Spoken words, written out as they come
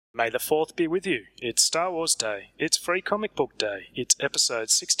May the 4th be with you. It's Star Wars Day. It's Free Comic Book Day. It's episode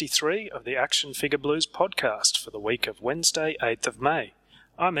 63 of the Action Figure Blues podcast for the week of Wednesday, 8th of May.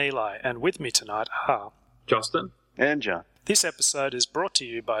 I'm Eli, and with me tonight are Justin and John. This episode is brought to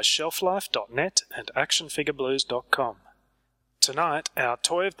you by shelflife.net and actionfigureblues.com. Tonight, our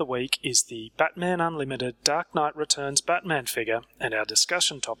toy of the week is the Batman Unlimited Dark Knight Returns Batman figure, and our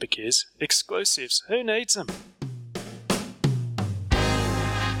discussion topic is exclusives. Who needs them?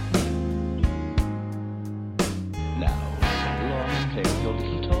 Now, along and play with your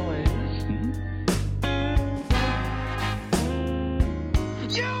little toys.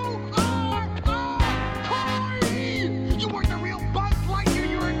 You are a toy! You weren't the real Buzz Lightyear,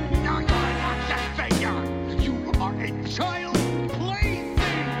 you're an action figure! You are a child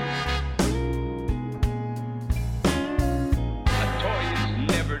plaything! A toy is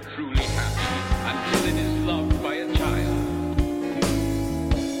never truly happy until it is loved by a child.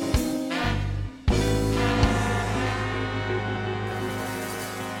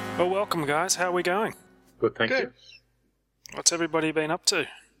 Well, welcome, guys. How are we going? Good, thank you. What's everybody been up to?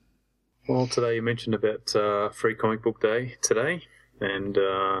 Well, today you mentioned about Free Comic Book Day today, and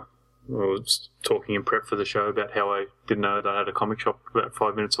I was talking in prep for the show about how I didn't know that I had a comic shop about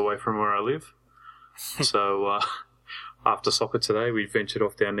 5 minutes away from where I live. So after soccer today, we ventured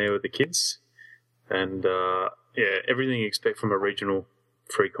off down there with the kids, and everything you expect from a regional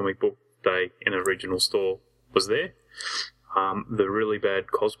Free Comic Book Day in a regional store was there. The really bad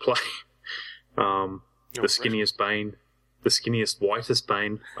cosplay, the skinniest Bane, the skinniest, whitest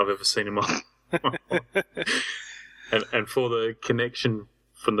Bane I've ever seen in my life. and for the connection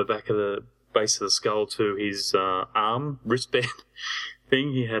from the back of the base of the skull to his wristband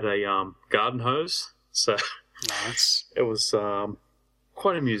thing, he had a garden hose. So Nice. it was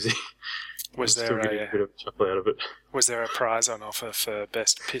quite amusing. Was Still getting a bit of a chuckle out of it. Was there a prize on offer for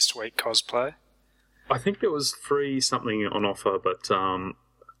Best Pissed Week cosplay? I think there was free something on offer, but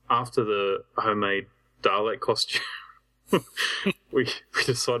after the homemade Dalek costume, we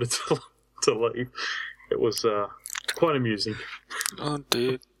decided to leave. It was quite amusing. Oh,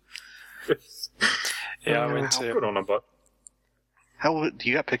 dude. Yeah, I went to... Good on him, but How do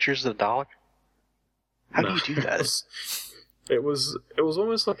you got pictures of the Dalek? How do you do that? It was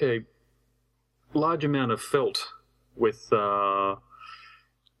almost like a large amount of felt with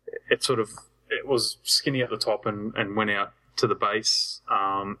it was skinny at the top and went out to the base,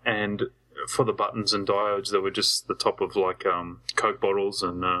 and for the buttons and diodes, there were just the top of like Coke bottles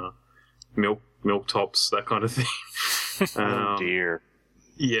and milk tops, that kind of thing. Oh dear.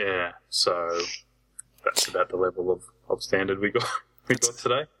 Yeah, so that's about the level of standard we got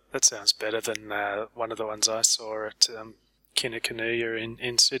today. That sounds better than one of the ones I saw at Kinnikinouya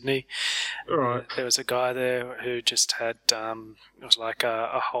in Sydney. All right. There was a guy there who just had, it was like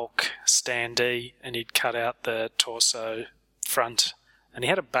a Hulk standee, and he'd cut out the torso front, and he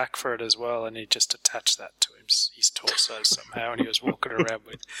had a back for it as well, and he just attached that to his torso somehow, and he was walking around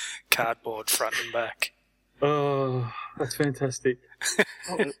with cardboard front and back. Oh, that's fantastic.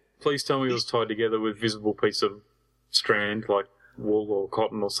 Please tell me it was tied together with visible piece of strand, like wool or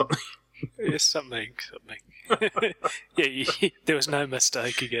cotton or something. Yeah, something. Yeah, there was no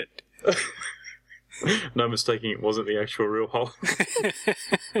mistaking it. No mistaking it wasn't the actual real Hulk.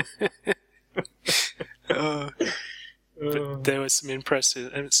 But there was some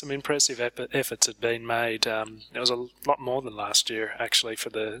impressive efforts had been made. There was a lot more than last year, actually, for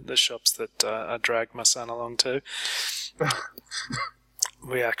the shops that I dragged my son along to.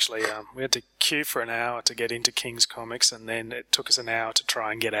 We actually we had to queue for an hour to get into King's Comics, and then it took us an hour to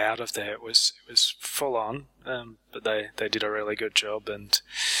try and get out of there. It was full on, but they did a really good job, and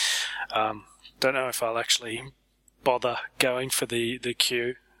don't know if I'll actually bother going for the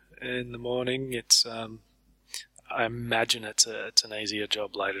queue in the morning. It's I imagine it's an easier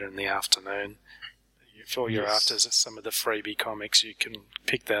job later in the afternoon. If all you're after is some of the freebie comics, you can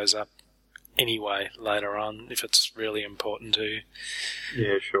pick those up anyway later on if it's really important to you.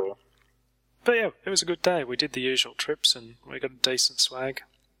 Yeah, sure. But yeah, it was a good day. We did the usual trips and we got a decent swag.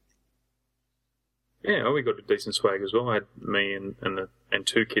 Yeah, we got a decent swag as well. I had me and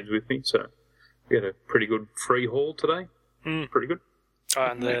two kids with me, so we had a pretty good free haul today. Pretty good. Oh,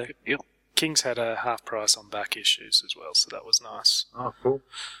 and the Kings had a half price on back issues as well, so that was nice. Oh, cool.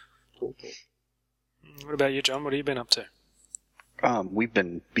 What about you, John? What have you been up to? We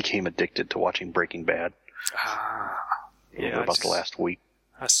became addicted to watching Breaking Bad. Yeah, About the last week.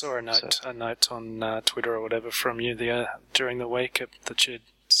 I saw a note on Twitter or whatever from you during the week that you'd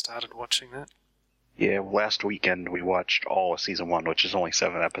started watching that. Yeah, last weekend we watched all of season 1, which is only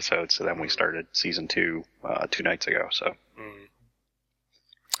 7 episodes, so then we started season 2 2 nights ago, so.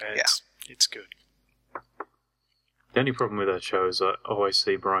 It's good. The only problem with that show is I always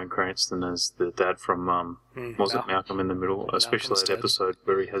see Bryan Cranston as the dad from Malcolm in the Middle, especially Malcolm's that dad. episode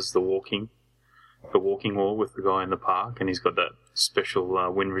where he has the walking wall with the guy in the park, and he's got that special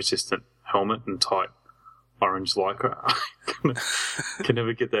wind-resistant helmet and tight orange lycra. Can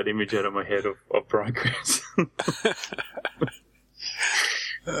never get that image out of my head of Bryan Cranston.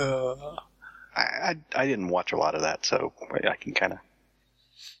 I didn't watch a lot of that, so I can kind of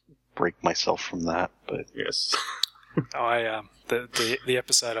break myself from that. But Yes. The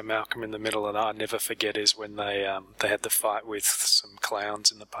episode of Malcolm in the Middle that I never forget is when they had the fight with some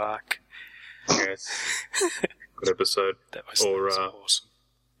clowns in the park. Yes. Good episode. That was awesome.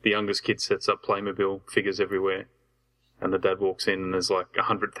 The youngest kid sets up Playmobil figures everywhere, and the dad walks in, and there's like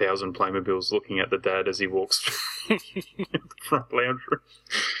 100,000 Playmobiles looking at the dad as he walks in the front lounge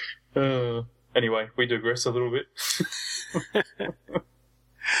room. Anyway, we digress a little bit.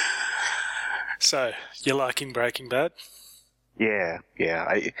 So, you're liking Breaking Bad? yeah.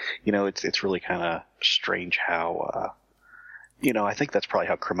 It's really kind of strange how, I think that's probably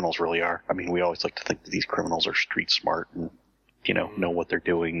how criminals really are. I mean, we always like to think that these criminals are street smart and, know what they're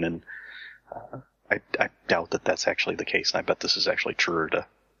doing. And I doubt that that's actually the case. And I bet this is actually truer to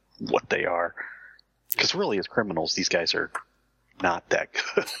what they are. Because really, as criminals, these guys are not that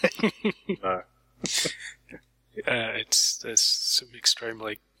good. There's some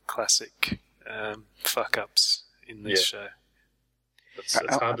extremely classic fuck-ups in this show. It's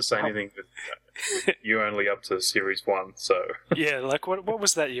hard to say anything with you only up to series 1, so... Yeah, like, what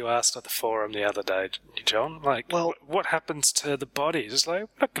was that you asked at the forum the other day, John? Like, Well- what happens to the bodies? It's like, I'm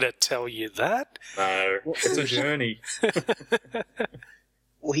not going to tell you that. No, it's a journey.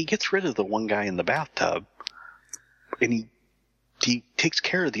 Well, he gets rid of the one guy in the bathtub, and he takes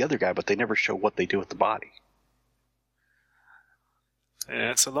care of the other guy, but they never show what they do with the body.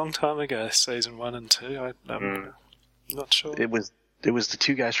 Yeah, it's a long time ago, season 1 and 2. I'm not sure. It was the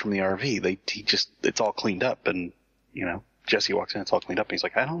two guys from the RV. It's all cleaned up, and Jesse walks in, it's all cleaned up, and he's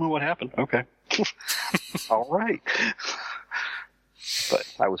like, I don't know what happened. Okay, all right.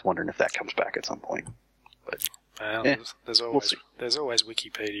 But I was wondering if that comes back at some point. But Well, there's we'll always see. there's always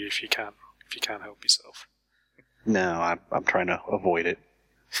Wikipedia if you can't help yourself. no, I'm trying to avoid it.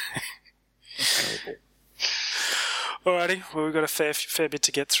 Alrighty, well, we've got a fair bit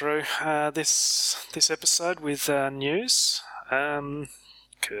to get through this episode with news,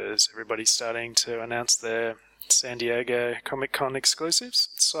 because everybody's starting to announce their San Diego Comic-Con exclusives.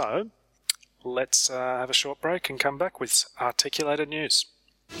 So let's have a short break and come back with articulated news.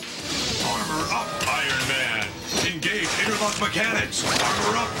 Armor up, Iron Man! Engage interlock mechanics!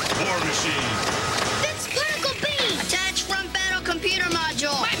 Armor up, War Machine! It's Vertical Beam! Attach front battle computer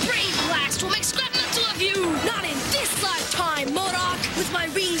module! My brain blast will make scrap metal of you! Not in this lifetime, MODOK! With my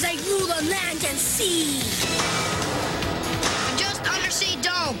rings I rule the land and sea! Just undersea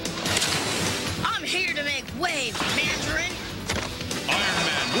dome! I'm here to make waves, Mandarin! Iron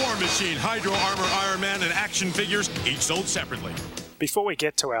Man, War Machine, Hydro Armor Iron Man, and action figures, each sold separately. Before we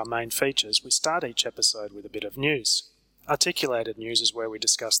get to our main features, we start each episode with a bit of news. Articulated news is where we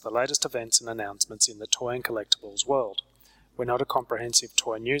discuss the latest events and announcements in the toy and collectibles world. We're not a comprehensive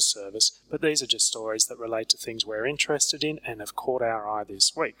toy news service, but these are just stories that relate to things we're interested in and have caught our eye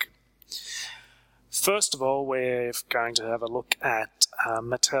this week. First of all, we're going to have a look at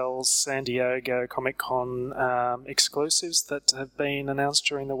Mattel's San Diego Comic-Con exclusives that have been announced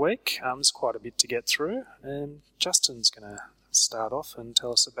during the week. There's quite a bit to get through, and Justin's going to start off and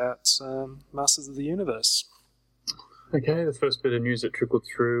tell us about Masters of the Universe. Okay, the first bit of news that trickled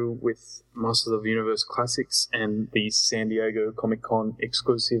through with Masters of the Universe Classics and the San Diego Comic-Con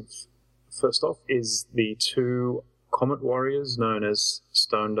exclusive, first off, is the two Comet Warriors known as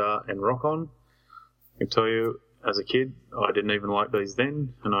Stone-Dar and Rock-On. I can tell you, as a kid, I didn't even like these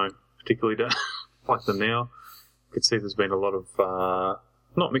then, and I particularly don't like them now. I could see there's been a lot of,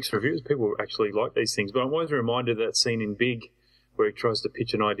 not mixed reviews, people actually like these things, but I'm always reminded of that scene in Big where he tries to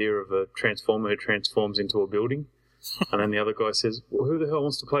pitch an idea of a transformer who transforms into a building. And then the other guy says, well, who the hell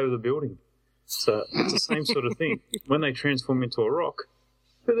wants to play with a building? So it's the same sort of thing. When they transform into a rock,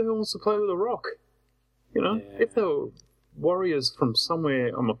 who the hell wants to play with a rock? If they were warriors from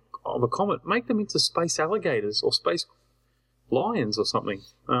somewhere on a comet, make them into space alligators or space lions or something.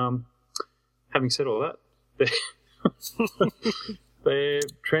 Having said all that, they're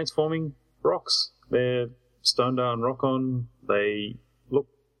transforming rocks. They're Stone-Dar and Rock-On. They look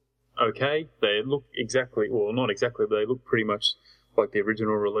okay. They look exactly, well, not exactly, but they look pretty much like the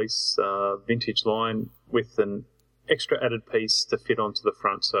original release vintage line with an extra added piece to fit onto the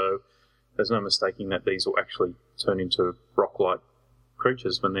front, so there's no mistaking that these will actually turn into rock-like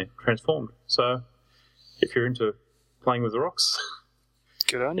creatures when they're transformed. So, if you're into playing with the rocks,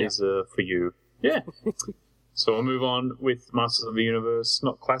 Good on you. is for you. Yeah. So we'll move on with Masters of the Universe,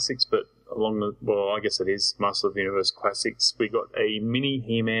 not classics, but I guess it is Masters of the Universe classics. We got a mini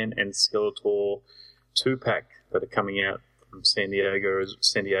He-Man and Skeletor 2-pack that are coming out from San Diego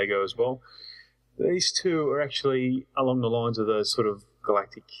as well. These two are actually along the lines of those sort of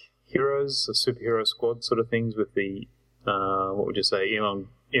galactic heroes, the superhero squad sort of things with the, what would you say,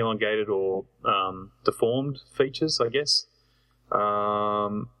 elongated or deformed features, I guess.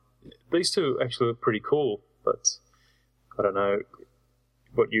 These two actually look pretty cool, but I don't know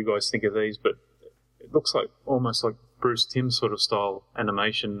what you guys think of these, but it looks like almost like Bruce Timm sort of style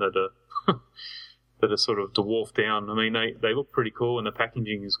animation that are that are sort of dwarfed down. I mean, they look pretty cool, and the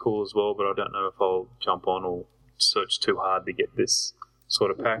packaging is cool as well, but I don't know if I'll jump on or search too hard to get this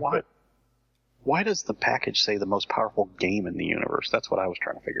sort of pack. Why does the package say the most powerful game in the universe? That's what I was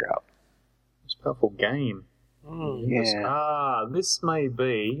trying to figure out. Most powerful game. Yeah. This may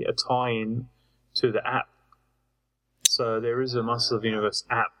be a tie-in to the app. So there is a Masters of the Universe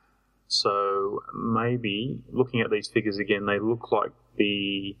app. So maybe, looking at these figures again, they look like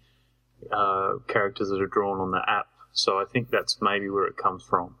the characters that are drawn on the app. So I think that's maybe where it comes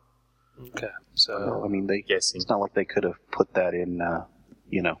from. Okay. So, Well, I mean, Guessing. it's not like they could have put that in,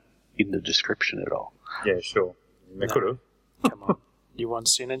 in the description at all. Yeah, sure. They No. could have. come on. You want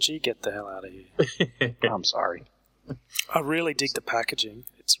synergy? Get the hell out of here. I'm sorry. I really dig the packaging.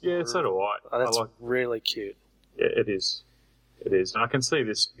 It's Yeah, so do I. That's I like. really cute. Yeah, it is. It is. And I can see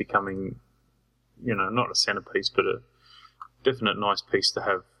this becoming, not a centerpiece, but a definite nice piece to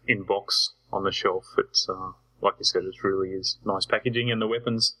have in box on the shelf. It's, like you said, it really is nice packaging, and the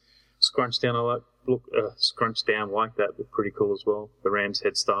weapons scrunched down like that look pretty cool as well. The Ram's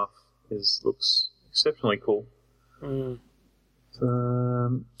head staff looks exceptionally cool. Mm.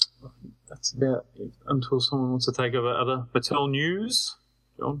 I think that's about it until someone wants to take over other Mattel news.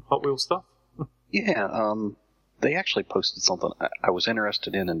 John, Hot Wheels stuff. Yeah, they actually posted something I was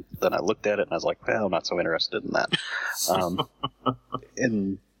interested in, and then I looked at it and I was like, well, I'm not so interested in that.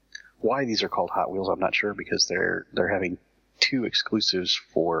 And why these are called Hot Wheels, I'm not sure, because they're having two exclusives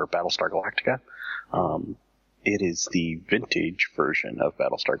for Battlestar Galactica. It is the vintage version of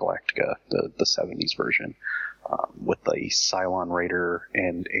Battlestar Galactica, the 70s version, with a Cylon Raider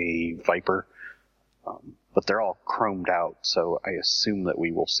and a Viper. But they're all chromed out, so I assume that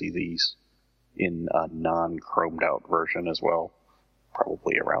we will see these in a non-chromed out version as well,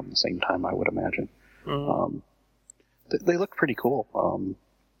 probably around the same time, I would imagine. Mm. They look pretty cool.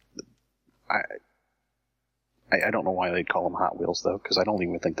 I don't know why they'd call them Hot Wheels, though, because I don't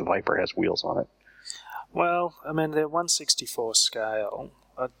even think the Viper has wheels on it. Well, I mean, they're 1/64 scale.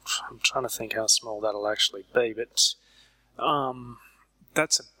 I'm trying to think how small that'll actually be, but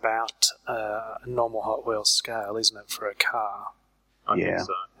that's about a normal Hot Wheels scale, isn't it, for a car? I Yeah. think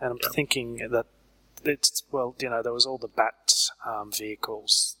so. And I'm thinking that it's, well, there was all the Bat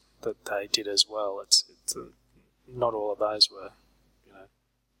vehicles that they did as well. It's not all of those were,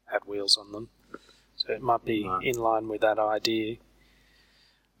 had wheels on them. So it might be in line with that idea.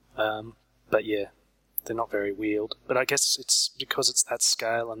 But yeah, they're not very wheeled. But I guess it's because it's that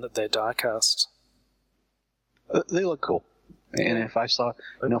scale and that they're die-cast. They look cool. And if I saw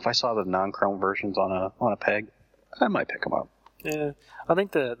the non-chrome versions on a peg, I might pick them up. Yeah, I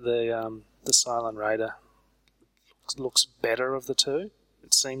think the Cylon Raider looks better of the two.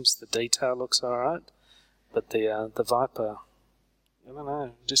 It seems the detail looks alright, but the Viper, I don't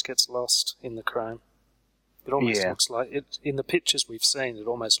know, just gets lost in the chrome. It almost looks like it in the pictures we've seen. It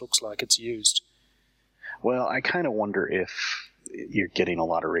almost looks like it's used. Well, I kind of wonder if you're getting a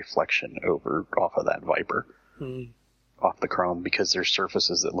lot of reflection off of that Viper, off the chrome, because there's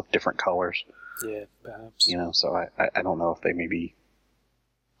surfaces that look different colors. Yeah, perhaps. So I don't know if they maybe,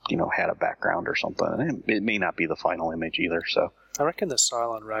 had a background or something. And it may not be the final image either, so. I reckon the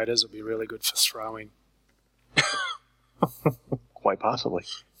Cylon Raiders will be really good for throwing. Quite possibly.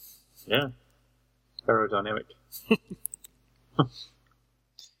 Yeah. Aerodynamic.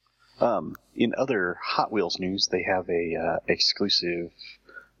 In other Hot Wheels news, they have a exclusive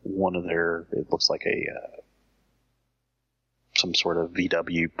one of their, it looks like some sort of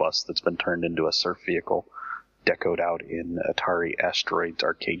VW bus that's been turned into a surf vehicle, decoed out in Atari Asteroids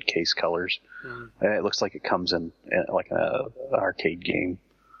arcade case colors. It looks like it comes in like an arcade game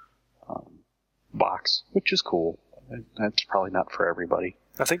box, which is cool. That's probably not for everybody.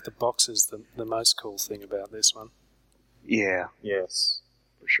 I think the box is the most cool thing about this one. Yeah, Yes.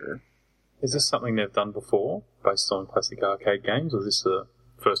 for sure. Is this something they've done before, based on classic arcade games, or is this the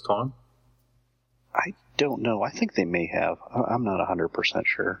first time? I don't know. I think they may have. I'm not 100%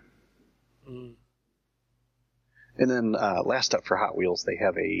 sure. Mm. And then last up for Hot Wheels, they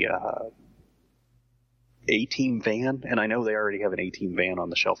have a A-Team van, and I know they already have an A-Team van on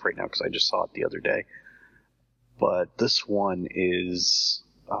the shelf right now because I just saw it the other day. But this one is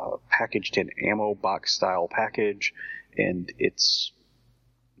packaged in ammo box style package, and it's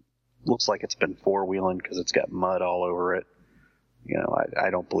looks like it's been four-wheeling because it's got mud all over it. You know,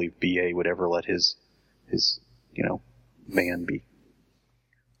 I don't believe BA would ever let his van be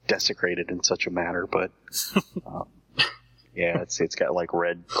desecrated in such a manner, but yeah, it's got like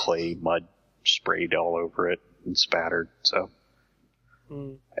red clay mud sprayed all over it and spattered. So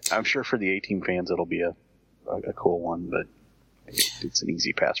I'm sure for the A-Team fans it'll be a cool one, but it's an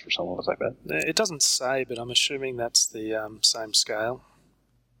easy pass for some of us, I bet. It doesn't say, but I'm assuming that's the same scale.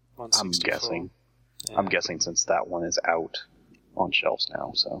 I'm guessing. Yeah. I'm guessing since that one is out on shelves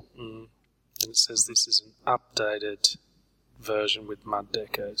now. So. And it says this is an updated version with mud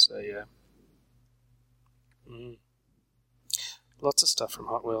deco. So yeah. Lots of stuff from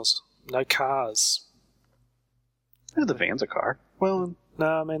Hot Wheels. No cars. Yeah, the van's a car. Well,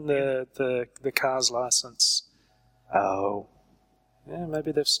 no, I mean the car's license. Oh. Yeah,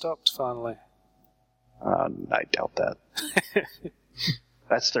 maybe they've stopped finally. I doubt that.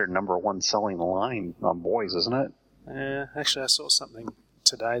 That's their number one selling line on boys, isn't it? Yeah, actually, I saw something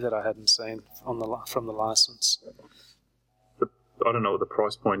today that I hadn't seen from the license. I don't know what the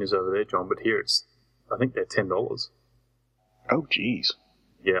price point is over there, John, but here I think they're $10. Oh, geez.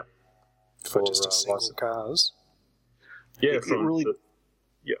 Yeah. For just a single cars. Yeah,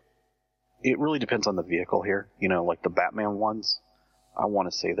 it really depends on the vehicle here. You know, like the Batman ones, I want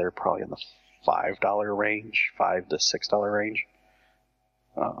to say they're probably in the $5 range, $5 to $6 range.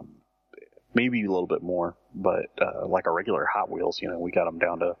 Maybe a little bit more, but like a regular Hot Wheels, we got them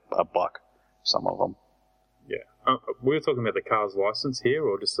down to $1, some of them. Yeah. We're talking about the car's license here,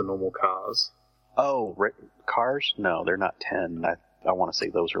 or just the normal cars? Oh, cars? No, they're not 10. I want to say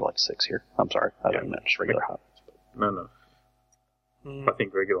those are like 6 here. I'm sorry. I don't mean just regular Hot Wheels. No. I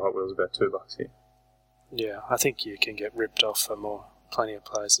think regular Hot Wheels is about $2 here. Yeah, I think you can get ripped off for plenty of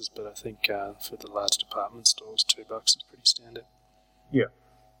places, but I think for the large department stores, $2 is pretty standard. Yeah.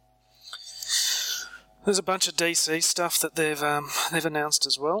 There's a bunch of DC stuff that they've announced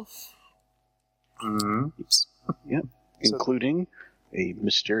as well. Mm-hmm. Yep. Including a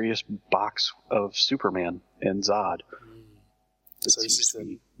mysterious box of Superman and Zod. So this is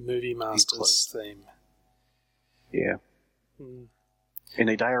the Movie Masters theme. Yeah. And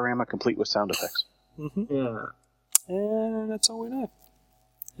a diorama complete with sound effects. Mm-hmm. Yeah. And that's all we know.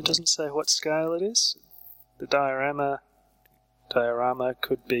 It doesn't say what scale it is. The diorama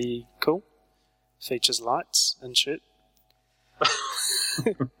could be cool. Features lights and shit.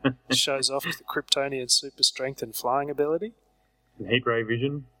 Shows off the Kryptonian super strength and flying ability. And heat ray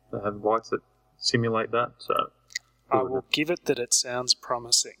vision. They have lights that simulate that. So I will give it that it sounds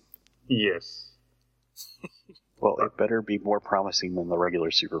promising. Yes. Well, it better be more promising than the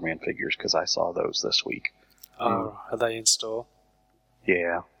regular Superman figures, because I saw those this week. Oh, are they in store?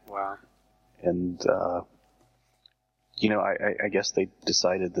 Yeah. Wow. And, I guess they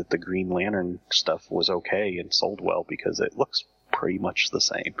decided that the Green Lantern stuff was okay and sold well because it looks pretty much the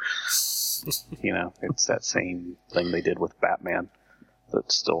same. It's that same thing they did with Batman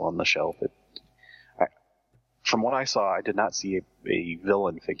that's still on the shelf. From what I saw, I did not see a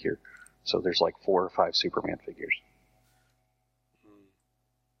villain figure. So there's like 4 or 5 Superman figures.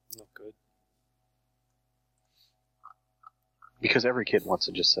 Not good. Because every kid wants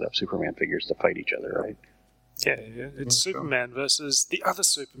to just set up Superman figures to fight each other, right? Yeah. It's Superman versus the other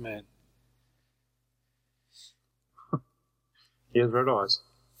Superman. He has red eyes.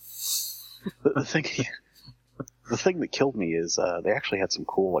 The thing that killed me is they actually had some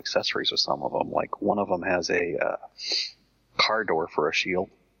cool accessories with some of them. Like one of them has a car door for a shield.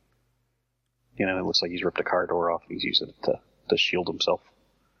 It looks like he's ripped a car door off and he's using it to shield himself.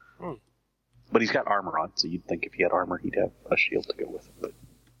 But he's got armor on, so you'd think if he had armor, he'd have a shield to go with it. But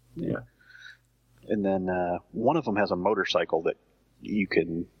Yeah. And then one of them has a motorcycle that you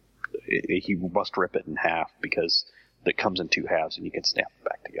must rip it in half because it comes in 2 halves and you can snap it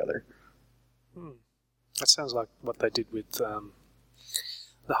back together. That sounds like what they did with the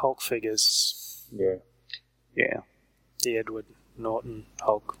Hulk figures. Yeah. Yeah. The Edward Norton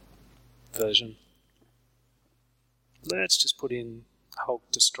Hulk version. Let's just put in Hulk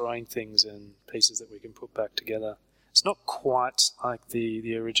destroying things and pieces that we can put back together. It's not quite like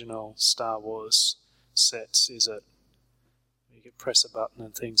the original Star Wars sets, is it? You can press a button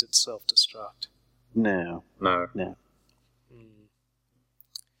and things would self-destruct. No.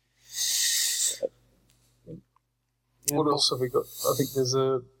 What else have we got? I think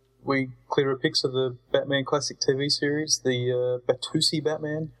we clear a pics of the Batman Classic TV series, the Batusi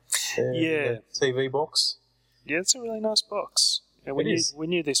Batman. Yeah. The TV box. Yeah, it's a really nice box. Yeah, It is. We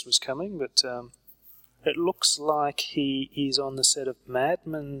knew this was coming, but it looks like he is on the set of Mad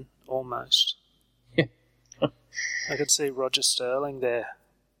Men almost. Yeah. I could see Roger Sterling there.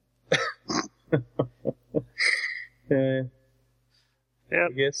 Yeah, Yeah,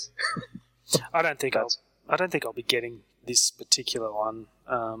 I guess. I don't think I'll be getting this particular one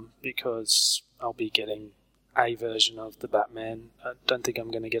because I'll be getting a version of the Batman. I don't think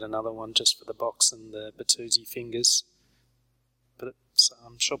I'm going to get another one just for the box and the Batusi fingers, but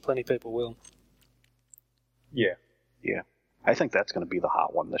I'm sure plenty of people will. Yeah. Yeah. I think that's going to be the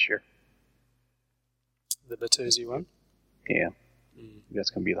hot one this year. The Batusi one. Yeah. That's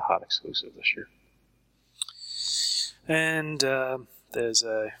going to be the hot exclusive this year. And there's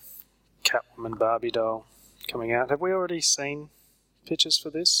a Catwoman Barbie doll coming out. Have we already seen pictures for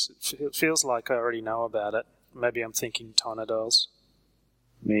this? It feels like I already know about it. Maybe I'm thinking Tonner dolls.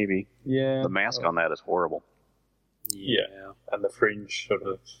 Maybe. Yeah. The mask on that is horrible. Yeah. And the fringe sort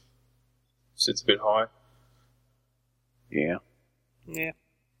of sits a bit high. Yeah. Yeah.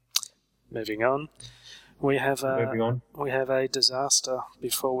 Moving on. We have Moving on. a disaster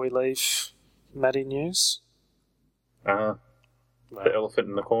before we leave Maddie news. The elephant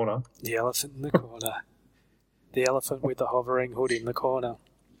in the corner. The elephant in the corner. The elephant with the hovering hood in the corner.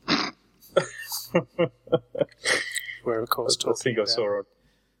 We're of course I think I saw it.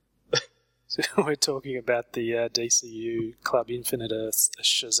 We're talking about the DCU Club Infinite Earth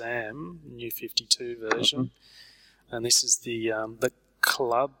Shazam New 52 version, and this is the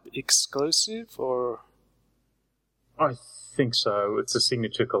club exclusive, or I think so. It's a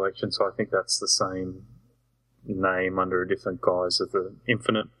signature collection, so I think that's the same name under a different guise of the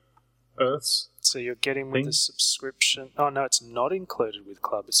Infinite Earths. so you're getting with the subscription. Oh no, it's not included with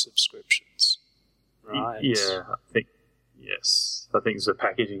club subscriptions, right? Yeah, I think yes. I think it's the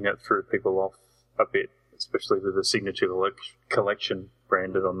packaging that threw people off a bit, especially with the signature collection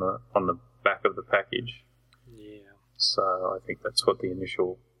branded on the back of the package. Yeah. So I think that's what the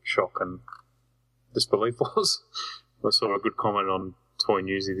initial shock and disbelief was. I saw a good comment on Toy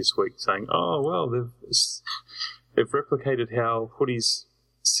Newsy this week saying, "Oh well, they've replicated how hoodies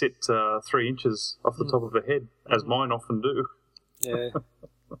sit 3 inches off the top of a head, as mine often do." Yeah.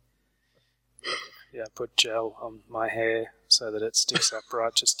 Yeah, I put gel on my hair so that it sticks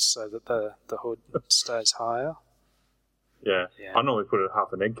upright, just so that the hood stays higher. Yeah. Yeah. I normally put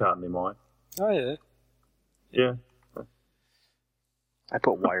half an egg carton in mine. Oh yeah. Yeah. I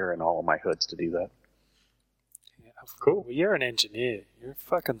put wire in all of my hoods to do that. Cool. Well, you're an engineer. You're a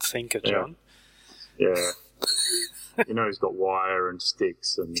fucking thinker, John. Yeah. You know, he's got wire and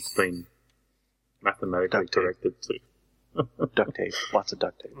sticks, and it's been mathematically Duct tape. corrected too. Duct tape. Lots of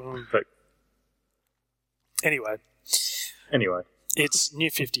duct tape. But Anyway, anyway, it's New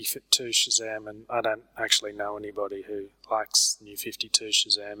 52 Shazam, and I don't actually know anybody who likes New 52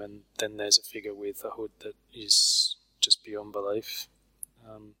 Shazam, and then there's a figure with a hood that is just beyond belief.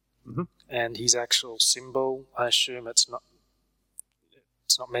 And his actual symbol, I assume it's not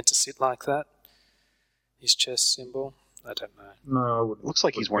meant to sit like that. His chest symbol, I don't know. no, I wouldn't. Looks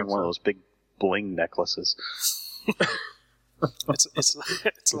like he's wearing one of those big bling necklaces. It's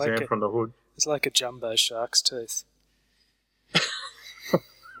like from the hood. it's like a jumbo shark's tooth.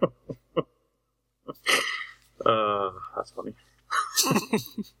 That's funny.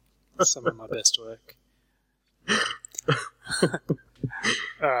 Some of my best work.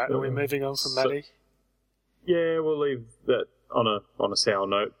 All right, are we moving on from Maddie? Yeah, we'll leave that on a sour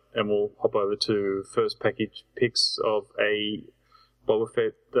note, and we'll hop over to first package picks of a Boba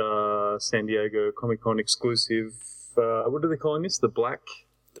Fett San Diego Comic-Con exclusive. What are they calling this? The Black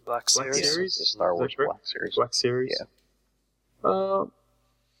Series? The Star Wars Is that correct? Black Series. Black Series. Yeah.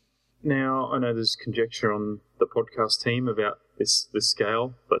 Now I know there's conjecture on the podcast team about this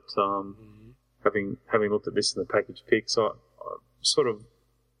scale, but having looked at this in the package pics,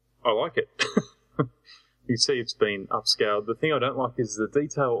 I like it. You see, it's been upscaled. The thing I don't like is the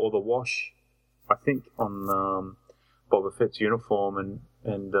detail or the wash. I think on Boba Fett's uniform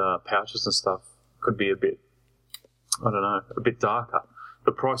and pouches and stuff could be a bit darker.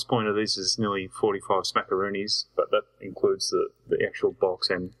 The price point of these is nearly 45 smackaroonies, but that includes the actual box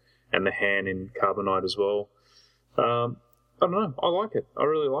and the hand in carbonite as well. I don't know. I like it. I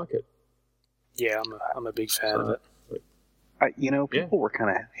really like it. Yeah, I'm a big fan of it. People were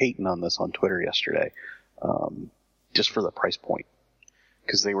kind of hating on this on Twitter yesterday, just for the price point,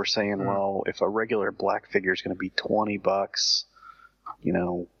 because they were saying, well, if a regular black figure is going to be $20,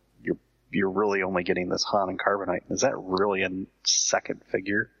 you're you're really only getting this Han and Carbonite. Is that really a second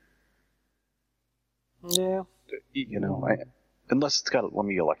figure? Yeah. You know, unless it's got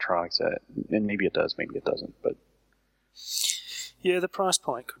Lumia electronics in it, and maybe it does, maybe it doesn't. But Yeah, the price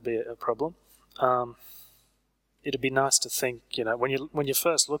point could be a problem. It'd be nice to think, you know, when you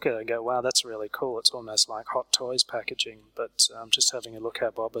first look at it and go, wow, that's really cool. It's almost like Hot Toys packaging. But just having a look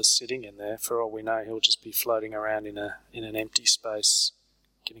how Boba's sitting in there, for all we know, he'll just be floating around in an empty space,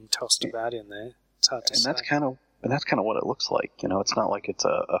 getting tossed about in there. It's hard to say. that's kind of what it looks like. You know, it's not like it's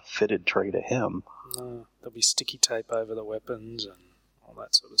a fitted tray to him. No, there'll be sticky tape over the weapons and all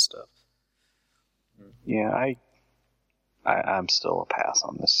that sort of stuff. Yeah, I'm still a pass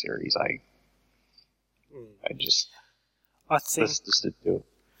on this series. I think this did do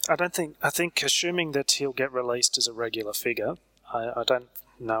it. I think assuming that he'll get released as a regular figure, I don't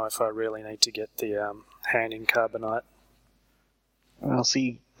know if I really need to get the Han in Carbonite. Well,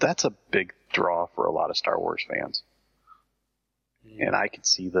 see, that's a big draw for a lot of Star Wars fans. And I could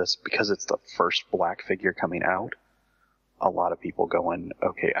see this, because it's the first black figure coming out, a lot of people going,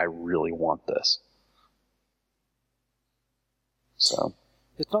 okay, I really want this. So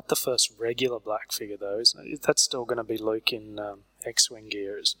It's not the first regular black figure, though, isn't it? That's still going to be Luke in X-Wing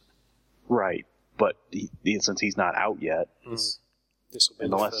gear, isn't it? right, but since he's not out yet, This will be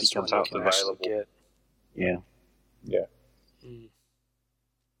Unless the he first comes one out you can actually available. get. yeah.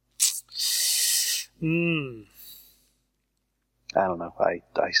 I don't know. I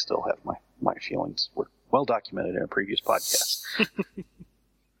still have my feelings. Were well documented in a previous podcast.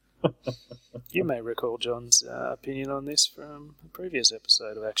 You may recall John's opinion on this from a previous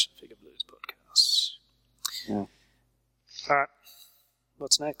episode of Action Figure Blues podcast. Yeah. All right,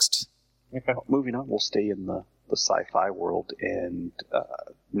 what's next? Okay. Moving on, we'll stay in the sci-fi world, and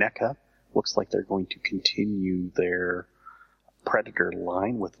NECA looks like they're going to continue their Predator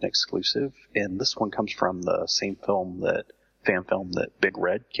line with an exclusive, and this one comes from the same fan film that Big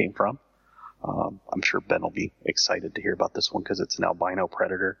Red came from. I'm sure Ben will be excited to hear about this one because it's an albino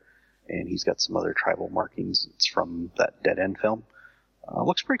Predator, and he's got some other tribal markings. It's from that Dead End film.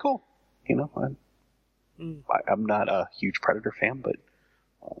 Looks pretty cool. You know, I'm not a huge Predator fan, but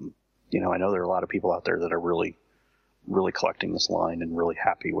you know, I know there are a lot of people out there that are really, really collecting this line and really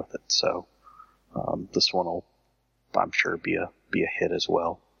happy with it. So this one will, I'm sure, be a hit as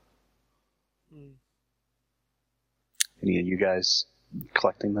well. Any of you guys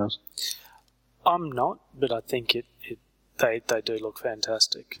collecting those? I'm not, but I think they do look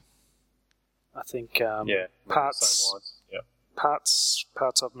fantastic. I think Yeah. parts Same lines. Yeah.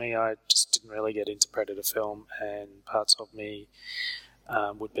 parts of me, I just didn't really get into Predator film, and parts of me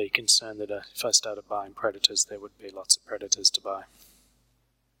would be concerned that if I started buying Predators, there would be lots of Predators to buy.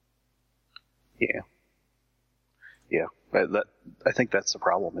 Yeah. I think that's the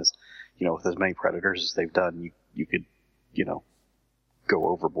problem is, you know, with as many Predators as they've done, you could, you know, go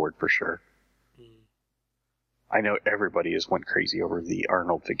overboard for sure. I know everybody has went crazy over the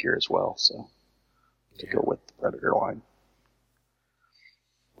Arnold figure as well, so to go with the Predator line.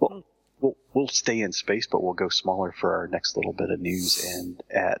 Well, we'll stay in space, but we'll go smaller for our next little bit of news. And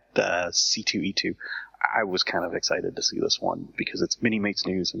at C2E2, I was kind of excited to see this one because it's Mini-Mates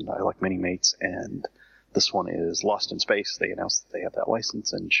news, and I like Mini-Mates, and this one is Lost in Space. They announced that they have that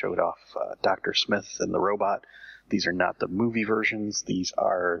license and showed off Dr. Smith and the robot. These are not the movie versions. These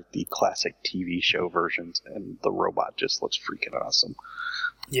are the classic TV show versions, and the robot just looks freaking awesome.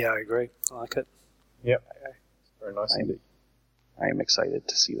 Yeah, I agree. I like it. Yep. Very nice indeed. I am excited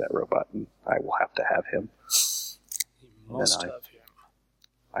to see that robot, and I will have to have him. You must have him.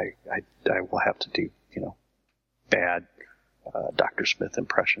 I will have to do, you know, bad Dr. Smith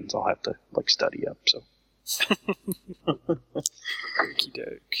impressions. I'll have to, like, study up, so. Okey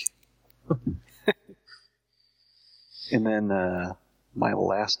doke. And then my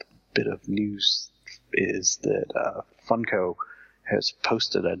last bit of news is that Funko has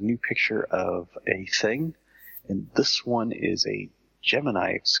posted a new picture of a thing, and this one is a Gemini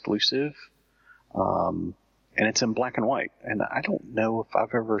exclusive, and it's in black and white. And I don't know if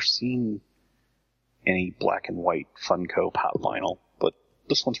I've ever seen any black and white Funko pop vinyl, but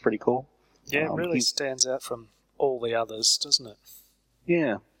this one's pretty cool. Yeah, it really stands out from all the others, doesn't it?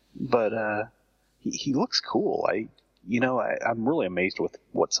 Yeah, but he looks cool. I'm really amazed with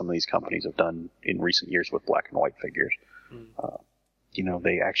what some of these companies have done in recent years with black and white figures. You know,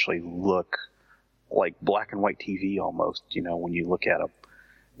 they actually look like black and white TV almost, you know, when you look at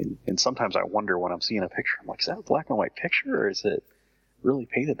them. And sometimes I wonder when I'm seeing a picture, I'm like, is that a black and white picture, or is it really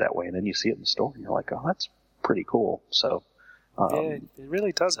painted that way? And then you see it in the store, and you're like, oh, that's pretty cool. So, yeah, it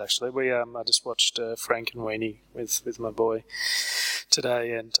really does, actually. I just watched Frank and Weenie with my boy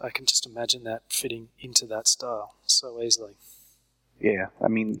today, and I can just imagine that fitting into that style so easily. Yeah, I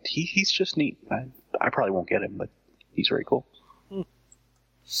mean, he's just neat. I probably won't get him, but he's very cool.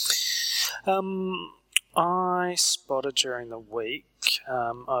 I spotted during the week,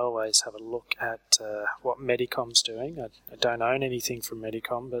 I always have a look at what Medicom's doing. I don't own anything from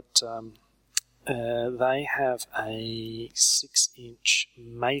Medicom, but they have a 6-inch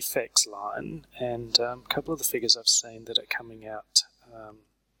Mafex line, and a couple of the figures I've seen that are coming out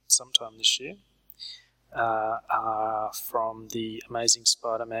sometime this year are from the Amazing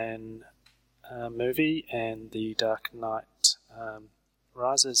Spider-Man movie and the Dark Knight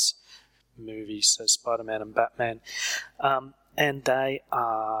Rises movie, so Spider-Man and Batman, and they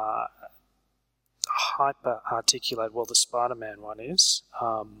are hyper articulated. Well, the Spider-Man one is.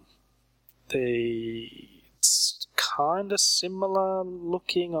 It's kind of similar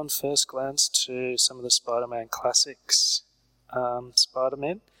looking on first glance to some of the Spider-Man classics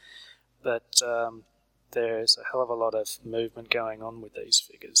Spider-Man, but there's a hell of a lot of movement going on with these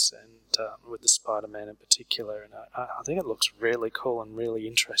figures, and with the Spider-Man in particular, and I think it looks really cool and really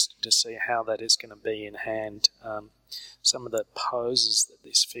interesting to see how that is going to be in hand. Some of the poses that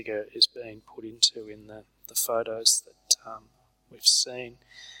this figure is being put into in the photos that we've seen.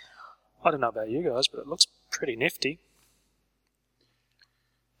 I don't know about you guys, but it looks pretty nifty.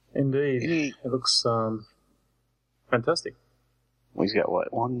 Indeed. It looks fantastic. Well, he's got,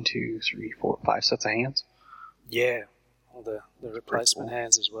 what, 1, 2, 3, 4, 5 sets of hands? Yeah, all the replacement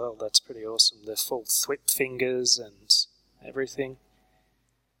hands as well. That's pretty awesome. The full thwip fingers and everything.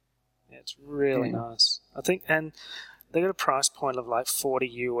 Yeah, it's really nice. I think, and they got a price point of like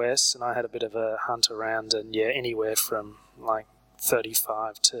 $40 US, and I had a bit of a hunt around, and yeah, anywhere from like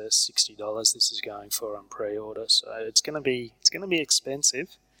 $35 to $60 this is going for on pre-order. So it's gonna be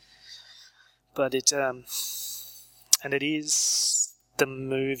expensive, but it and it is the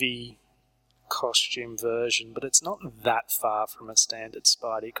movie costume version, but it's not that far from a standard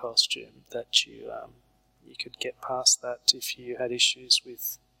Spidey costume that you could get past that if you had issues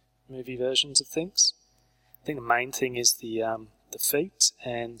with movie versions of things. I think the main thing is the feet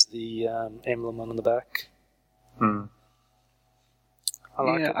and the emblem on the back. I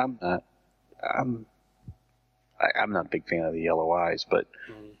like it. I'm not a big fan of the yellow eyes, but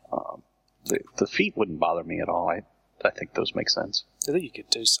the feet wouldn't bother me at all. I think those make sense. I think you could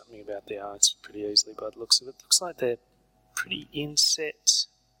do something about the eyes pretty easily by the looks of it. Looks like they're pretty inset,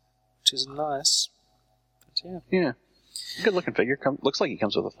 which is nice. But yeah. Good looking figure. Looks like he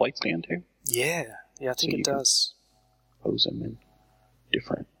comes with a flight stand too. Yeah, I think it does. Pose him in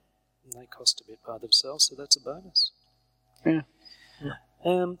different. And they cost a bit by themselves, so that's a bonus. Yeah.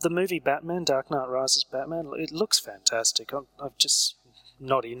 The movie Batman, Dark Knight Rises Batman, it looks fantastic. I'm just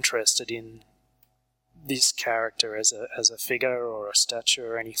not interested in this character as a figure or a statue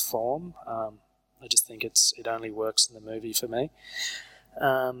or any form. I just think it only works in the movie for me.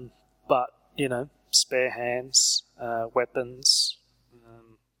 But, spare hands, weapons,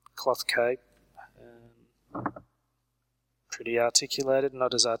 cloth cape, pretty articulated,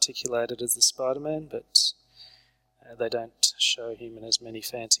 not as articulated as the Spider-Man, but they don't show him in as many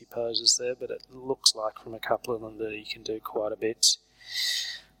fancy poses there, but it looks like from a couple of them that he can do quite a bit.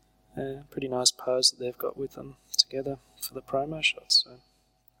 Pretty nice pose that they've got with them together for the promo shots. So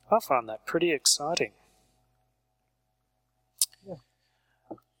I find that pretty exciting. Yeah.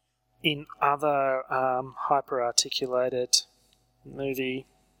 In other hyper-articulated movie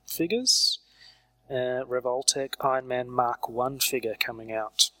figures, Revoltech Iron Man Mark 1 figure coming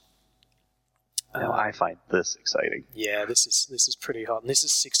out. Now I find this exciting. Yeah, this is pretty hot. And this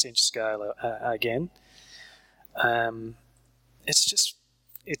is 6-inch scale again.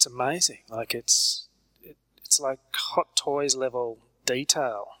 It's amazing. Like it's like Hot Toys level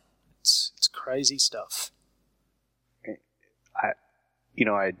detail. It's crazy stuff.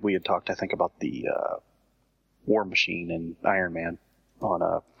 We had talked, I think, about the War Machine and Iron Man on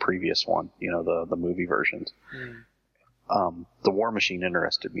a previous one. The movie versions. The War Machine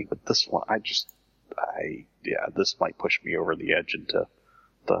interested me, but this one, this might push me over the edge into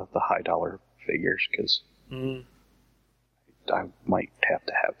the high dollar figures because I might have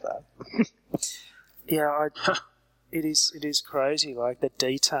to have that. Yeah, it is crazy. Like the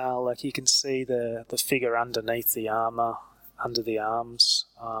detail, like you can see the figure underneath the armor, under the arms,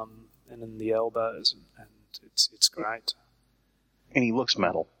 and in the elbows, and it's great. And he looks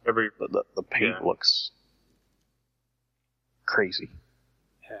metal. The paint looks crazy.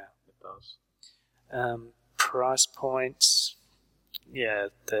 Yeah, it does. Price points,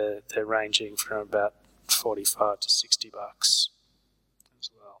 they're ranging from about $45 to $60 as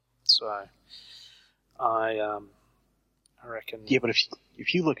well. So I I reckon. Yeah, but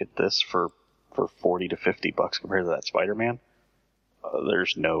if you look at this for $40 to $50 compared to that Spider-Man,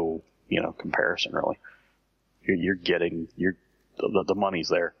 there's no comparison really. You're getting the money's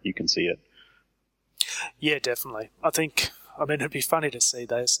there. You can see it. Yeah, definitely. I mean, it'd be funny to see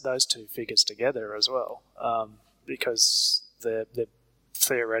those two figures together as well, because they're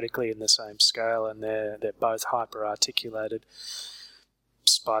theoretically in the same scale, and they're both hyper articulated.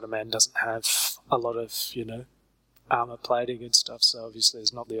 Spider-Man doesn't have a lot of armor plating and stuff, so obviously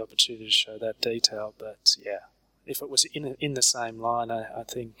there's not the opportunity to show that detail. But yeah, if it was in the same line, I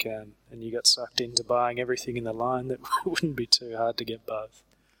think, and you got sucked into buying everything in the line, that wouldn't be too hard to get both.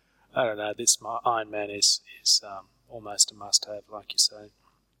 I don't know. This Iron Man is almost a must-have, like you say.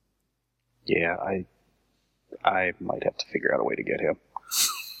 Yeah, I might have to figure out a way to get him.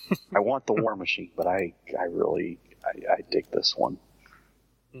 I want the War Machine, but I really dig this one.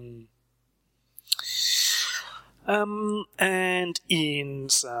 Mm. And in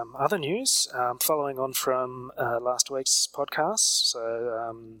some other news, following on from last week's podcast,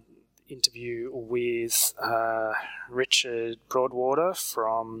 so interview with Richard Broadwater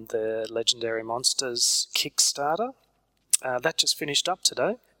from the Legendary Monsters Kickstarter. That just finished up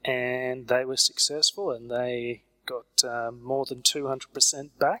today, and they were successful, and they got more than 200%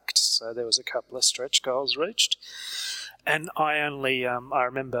 backed, so there was a couple of stretch goals reached. And I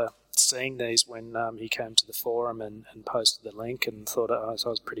remember seeing these when he came to the forum and posted the link, and thought I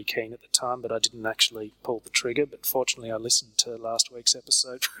was pretty keen at the time, but I didn't actually pull the trigger. But fortunately I listened to last week's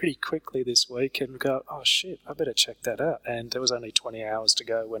episode pretty quickly this week and go, oh shit, I better check that out. And there was only 20 hours to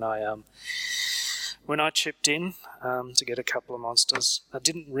go when I chipped in to get a couple of monsters. I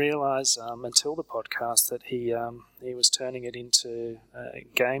didn't realise until the podcast that he was turning it into a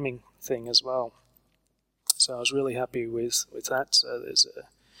gaming thing as well. So I was really happy with that. So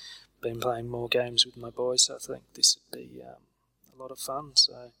been playing more games with my boys, so I think this would be a lot of fun.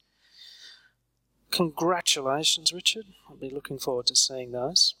 So congratulations, Richard. I'll be looking forward to seeing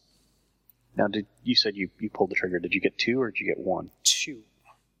those. Now, you said you pulled the trigger. Did you get 2 or did you get 1? 2.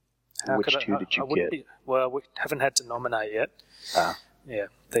 Which 2 did you get? Well, we haven't had to nominate yet. Yeah,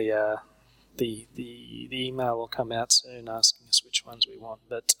 the email will come out soon asking us which ones we want,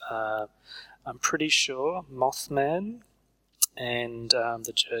 but I'm pretty sure Mothman and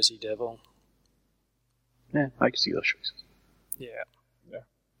the Jersey Devil. Yeah, I can see those choices. Yeah.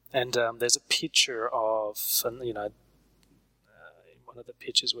 And there's a picture of, in one of the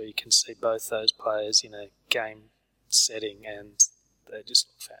pictures where you can see both those players in a game setting, and they just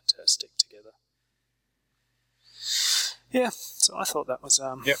look fantastic together. Yeah, so I thought that was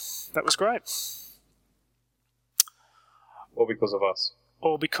that was great. All because of us.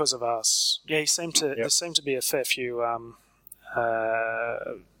 All because of us. Yeah, there seemed to be a fair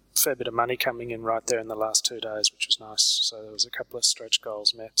bit of money coming in right there in the last 2 days, which was nice. So there was a couple of stretch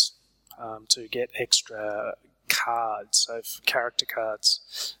goals met to get extra cards, so character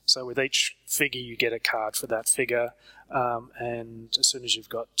cards. So with each figure you get a card for that figure, and as soon as you've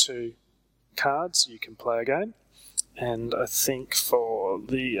got 2 cards you can play a game. And I think for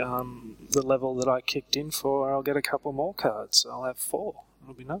the level that I kicked in for, I'll get a couple more cards. So I'll have 4.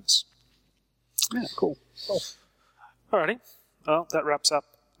 It'll be nice. Yeah, cool. Alrighty. Well, that wraps up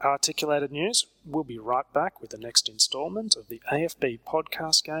Articulated News. We'll be right back with the next instalment of the AFB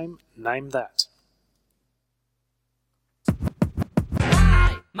podcast game, Name That.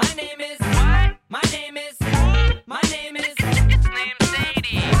 Hi, my name is. What? My name is. My name is. It's named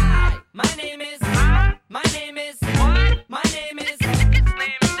Sadie. Hi, my name is. My name is. What? My name is. It's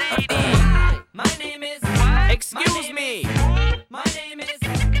named Sadie. Hi, my name is. What? Excuse me. My name is. It's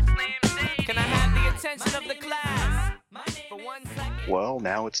named Sadie. Can I have the attention of the class for 1 second? Well,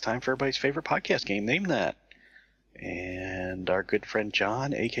 now it's time for everybody's favorite podcast game, Name That. And our good friend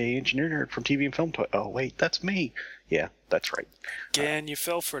John, a.k.a. Engineer Nerd from TV and Film. Oh, wait, that's me. Yeah, that's right. Again, you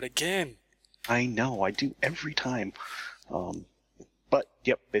fell for it again. I know, I do every time. But,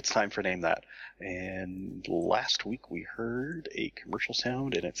 yep, it's time for Name That. And last week we heard a commercial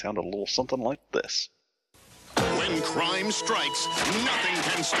sound, and it sounded a little something like this. When crime strikes, nothing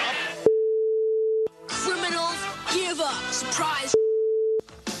can stop. Criminals, give up. Surprise.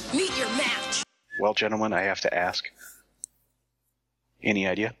 Meet your match. Well, gentlemen, I have to ask. Any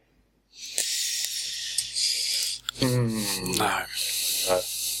idea? No.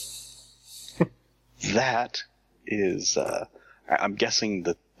 That is, I'm guessing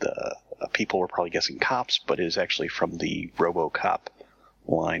that the people were probably guessing Cops, but it is actually from the RoboCop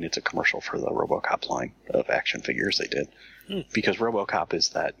line. It's a commercial for the RoboCop line of action figures they did. Because RoboCop is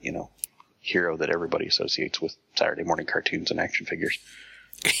that, hero that everybody associates with Saturday morning cartoons and action figures.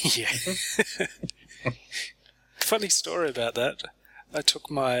 Yeah. funny story about that. I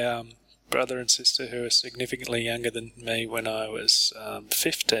took my brother and sister, who are significantly younger than me, when I was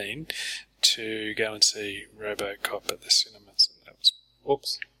 15, to go and see RoboCop at the cinemas. And that was,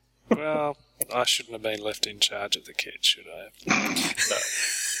 Whoops. well, I shouldn't have been left in charge of the kids, should I have? No.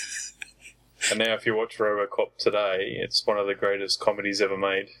 And now if you watch RoboCop today, it's one of the greatest comedies ever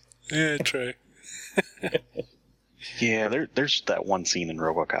made. Yeah, true. Yeah, there's that one scene in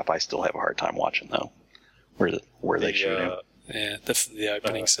RoboCop I still have a hard time watching though, where they shoot him. Yeah, the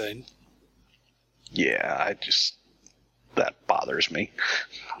opening scene. Yeah, that bothers me.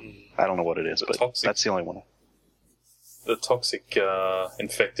 I don't know what it is, but that's the only one. The toxic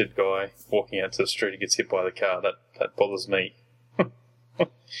infected guy walking out to the street, he gets hit by the car. That bothers me.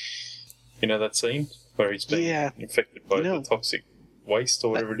 You know that scene where he's been infected by the toxic waste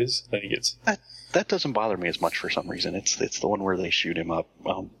or whatever it is, and he gets. That doesn't bother me as much for some reason. It's the one where they shoot him up.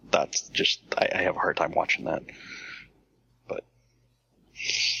 That's just I have a hard time watching that. But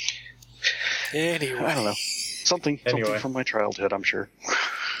anyway, I don't know. Something from my childhood, I'm sure.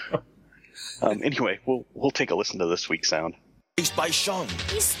 Anyway, we'll take a listen to this week's sound. Chased by Shun.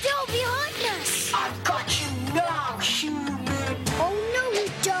 He's still behind us. I've got you now, human. Oh no, you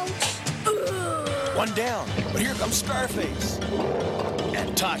don't. One down, but here comes Scarface.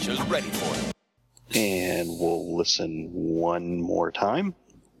 And Tasha's ready for him. And we'll listen one more time.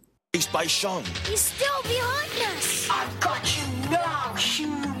 Chased by Shun. He's still behind us. I've got you now,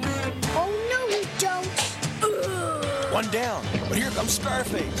 human. Oh no, you don't. One down, but here comes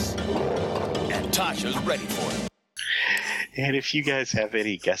Scarface. And Tasha's ready for him. And if you guys have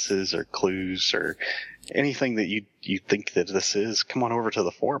any guesses or clues or anything that you think that this is, come on over to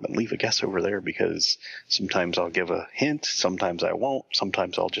the forum and leave a guess over there, because sometimes I'll give a hint, sometimes I won't,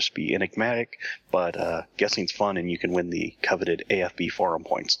 sometimes I'll just be enigmatic, but guessing's fun and you can win the coveted AFB forum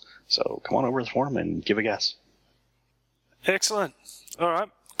points. So come on over to the forum and give a guess. Excellent. All right,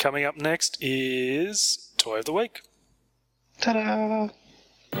 coming up next is Toy of the Week. Ta-da!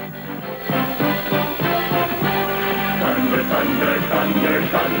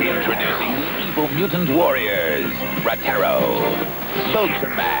 Introducing evil mutant warriors. Ratero,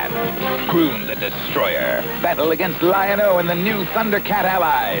 Soldier-Man, Croon the Destroyer, battle against Lion-O and the new Thundercat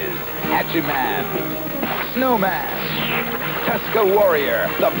allies. Hachiman, Snowman, Tuska Warrior.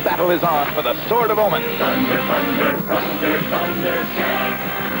 The battle is on for the Sword of Omen.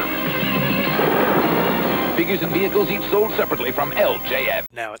 Figures and vehicles each sold separately from LJF.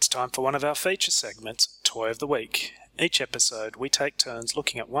 Now it's time for one of our feature segments, Toy of the Week. Each episode, we take turns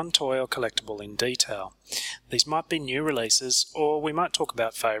looking at one toy or collectible in detail. These might be new releases, or we might talk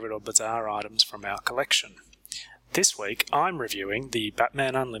about favourite or bizarre items from our collection. This week, I'm reviewing the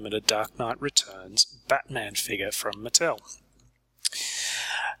Batman Unlimited Dark Knight Returns Batman figure from Mattel.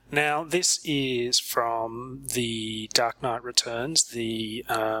 Now, this is from the Dark Knight Returns, the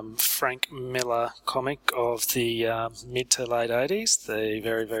Frank Miller comic of the mid to late 80s, the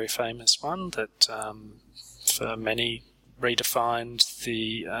very, very famous one that for many redefined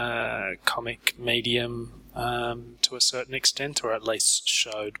the comic medium to a certain extent, or at least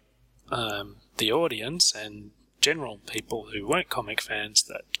showed the audience and general people who weren't comic fans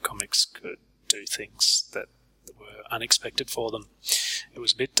that comics could do things that were unexpected for them. It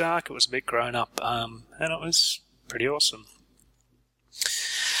was a bit dark, it was a bit grown up, and it was pretty awesome.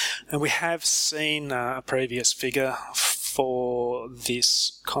 And we have seen a previous figure for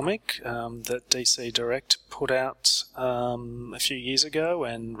this comic that DC Direct put out a few years ago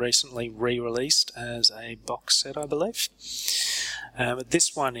and recently re-released as a box set, I believe.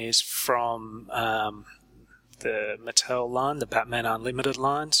 This one is from the Mattel line, the Batman Unlimited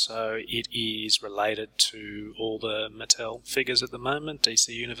line, so it is related to all the Mattel figures at the moment, DC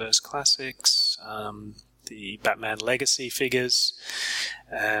Universe Classics, the Batman Legacy figures.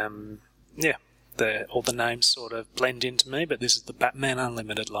 All the names sort of blend into me, but this is the Batman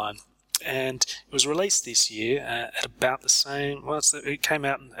Unlimited line. And it was released this year at about the same... Well, it came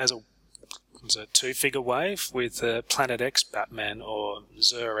out as a 2-figure wave with Planet X Batman, or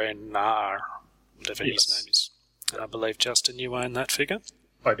Zur-En-Nar, whatever his name is. And I believe, Justin, you own that figure?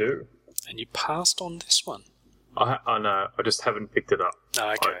 I do. And you passed on this one? I know, I just haven't picked it up.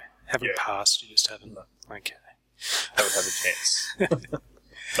 Oh, okay. Haven't passed, you just haven't. Okay. Haven't had a chance.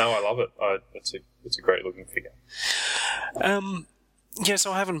 No, I love it. It's a great looking figure.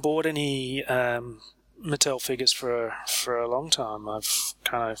 So I haven't bought any Mattel figures for a long time. I've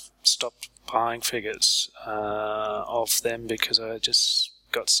kind of stopped buying figures of them because I just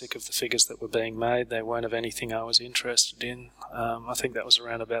got sick of the figures that were being made. They weren't of anything I was interested in. I think that was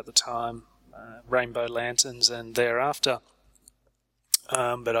around about the time Rainbow Lanterns and thereafter.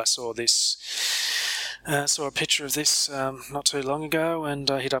 But I saw this Saw a picture of this not too long ago, and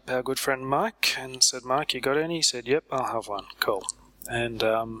I hit up our good friend Mike and said, "Mike, you got any?" He said, "Yep, I'll have one." Cool. And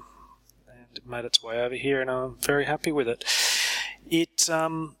it made its way over here, and I'm very happy with it.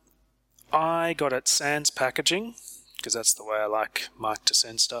 I got it sans packaging, because that's the way I like Mike to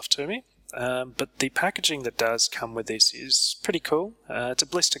send stuff to me. But the packaging that does come with this is pretty cool. It's a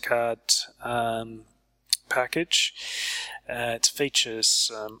blister card package. It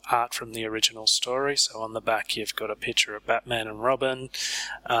features art from the original story. So on the back you've got a picture of Batman and Robin,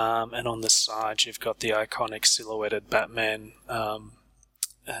 and on the side you've got the iconic silhouetted Batman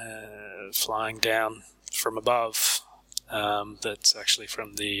flying down from above. That's actually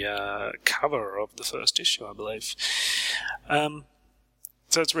from the cover of the first issue, I believe.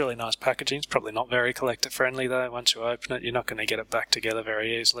 So it's really nice packaging. It's probably not very collector-friendly, though. Once you open it, you're not going to get it back together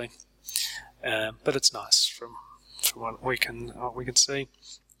very easily. But it's nice from what we can see.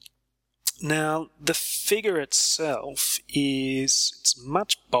 Now, the figure itself it's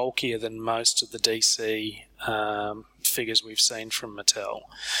much bulkier than most of the DC figures we've seen from Mattel.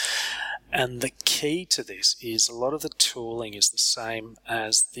 And the key to this is a lot of the tooling is the same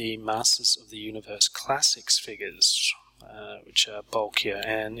as the Masters of the Universe Classics figures, which are bulkier.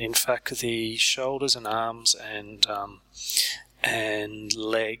 And in fact, the shoulders and arms and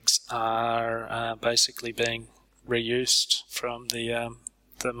legs are basically being reused from the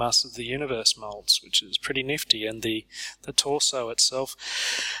Masters of the Universe molds, which is pretty nifty. And the torso itself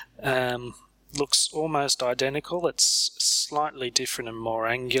looks almost identical. It's slightly different and more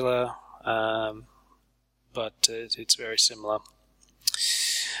angular, but it's very similar.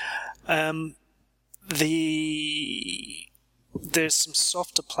 There's some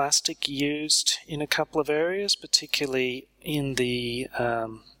softer plastic used in a couple of areas, particularly in the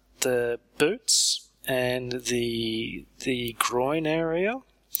boots and the groin area,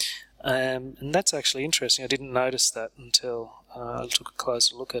 and that's actually interesting. I didn't notice that until I took a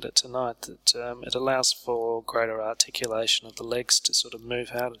closer look at it tonight, that it allows for greater articulation of the legs to sort of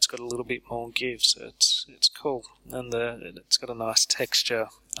move out. It's got a little bit more give, so it's cool. And it's got a nice texture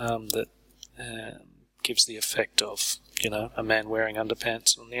that gives the effect of, a man wearing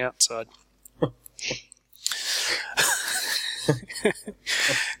underpants on the outside.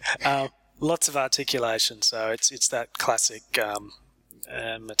 Lots of articulation, so it's that classic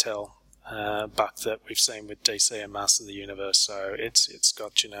Mattel buck that we've seen with DC and Master of the Universe. So it's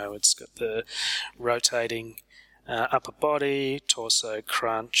got the rotating upper body, torso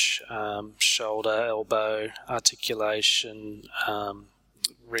crunch, shoulder, elbow articulation,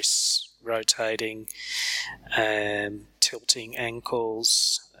 wrists rotating, tilting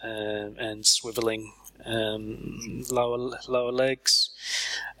ankles, and swiveling lower legs,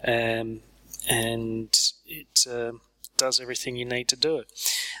 and it does everything you need to do it.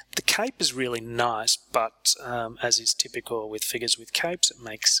 The cape is really nice, but as is typical with figures with capes, it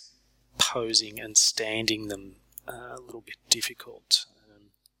makes posing and standing them a little bit difficult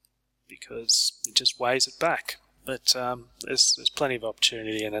because it just weighs it back. But there's plenty of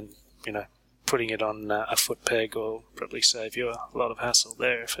opportunity, and then putting it on a foot peg will probably save you a lot of hassle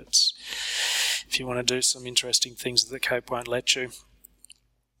there if you want to do some interesting things that the cape won't let you.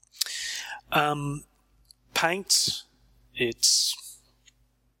 Paint, it's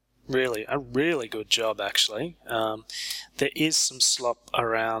really a really good job, actually. There is some slop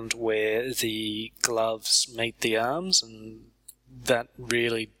around where the gloves meet the arms, and that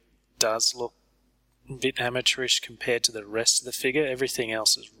really does look a bit amateurish compared to the rest of the figure. Everything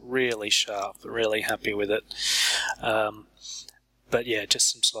else is really sharp, really happy with it. But yeah, just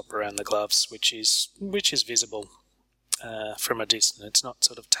some slop around the gloves, which is visible from a distance. It's not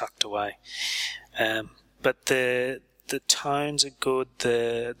sort of tucked away. But the tones are good.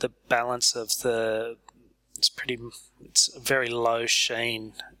 The balance of it's a very low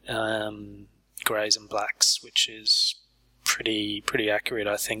sheen greys and blacks, which is pretty accurate,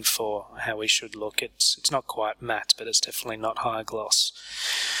 I think, for how we should look. It's not quite matte, but it's definitely not high gloss.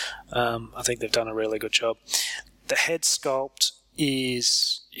 I think they've done a really good job. The head sculpt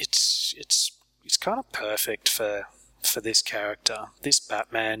is it's kind of perfect for this character, this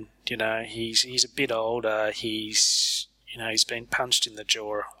Batman. He's a bit older. He's been punched in the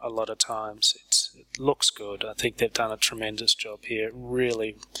jaw a lot of times. It looks good. I think they've done a tremendous job here. It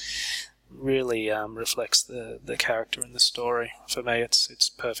really reflects the character and the story. For me, it's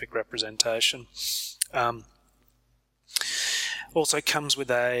perfect representation. Also comes with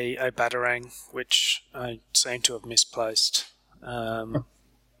a Batarang, which I seem to have misplaced.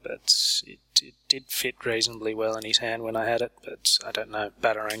 But it did fit reasonably well in his hand when I had it, but I don't know.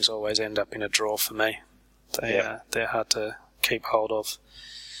 Batarangs always end up in a drawer for me. They're hard to keep hold of.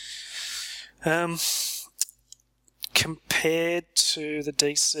 compared to the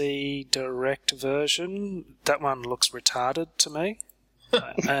DC Direct version, that one looks retarded to me.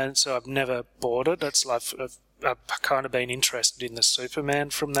 And so I've never bought it. It's like I've kind of been interested in the Superman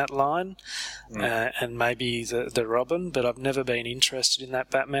from that line, and maybe the Robin, but I've never been interested in that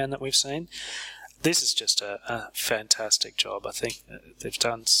Batman that we've seen. This is just a fantastic job. I think they've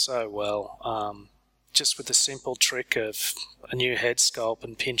done so well. Just with the simple trick of a new head sculpt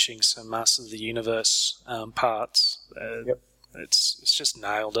and pinching some Master of the Universe parts, it's just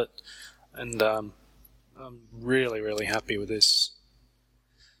nailed it. And I'm really, really happy with this.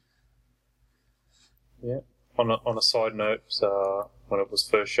 Yeah. On a side note, when it was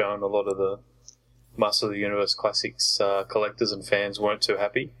first shown, a lot of the Master of the Universe Classics collectors and fans weren't too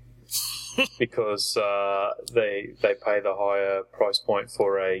happy because they pay the higher price point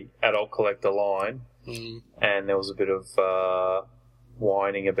for a adult collector line, and there was a bit of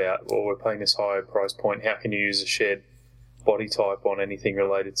whining about, well, we're paying this higher price point, how can you use a shared body type on anything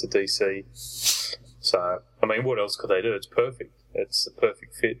related to DC? So, I mean, what else could they do? It's perfect. It's a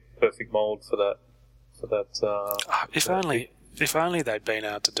perfect fit, perfect mould for that. If only they'd been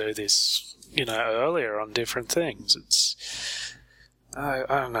able to do this, earlier on different things. It's I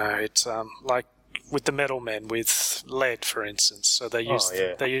don't know. It's like with the Metal Men with lead, for instance. So they used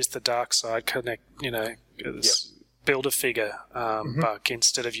the Dark Side Connect, build a figure buck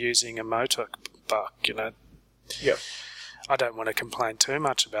instead of using a motor buck. Yep. I don't want to complain too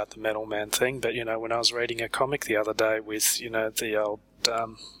much about the Metal Man thing, but when I was reading a comic the other day with the old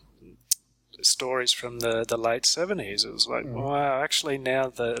stories from the late 70s, it was like, wow, actually now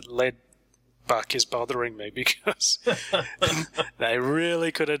the lead buck is bothering me because they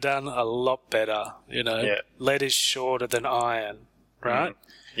really could have done a lot better. Lead is shorter than iron, right?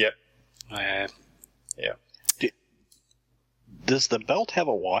 Yep. Yeah. Does the belt have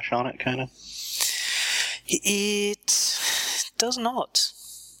a wash on it, kind of? It does not.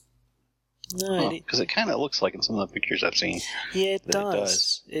 No, because it kind of looks like in some of the pictures I've seen. Yeah, it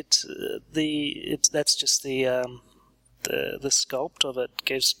does. That's just the sculpt of it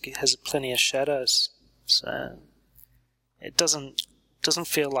has plenty of shadows, so it doesn't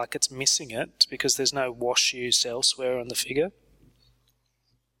feel like it's missing it because there's no wash used elsewhere on the figure.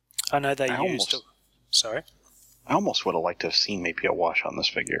 I know they used. Sorry. I almost would have liked to have seen maybe a wash on this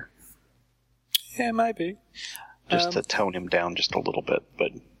figure. Yeah, maybe. Just to tone him down just a little bit,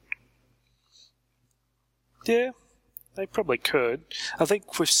 but. Yeah, they probably could. I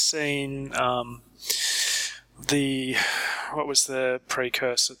think we've seen what was the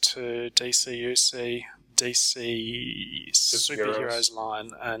precursor to DC Superheroes line,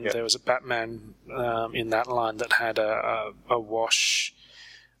 and there was a Batman in that line that had a wash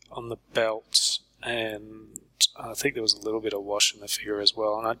on the belt, and I think there was a little bit of wash in the figure as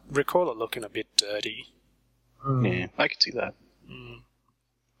well, and I recall it looking a bit dirty. Yeah, I could see that.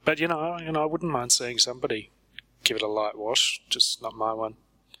 But I wouldn't mind seeing somebody give it a light wash, just not my one.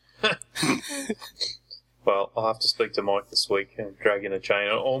 Well, I'll have to speak to Mike this week and drag in a chain.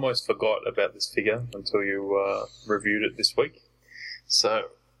 I almost forgot about this figure until you reviewed it this week. So,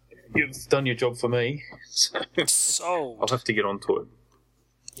 you've done your job for me. Sold. I'll have to get onto it.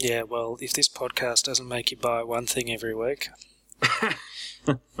 Yeah, well, if this podcast doesn't make you buy one thing every week.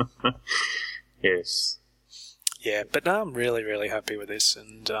 Yes. Yeah, but no, I'm really, really happy with this,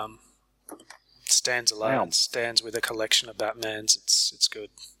 and it stands alone. Wow. It stands with a collection of Batmans. It's good.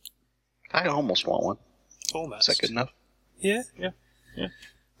 I almost want one. Almost. Is that good enough? Yeah. Yeah.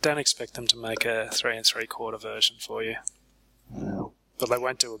 Don't expect them to make a 3 3/4 version for you. No. But they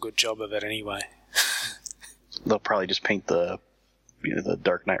won't do a good job of it anyway. They'll probably just paint the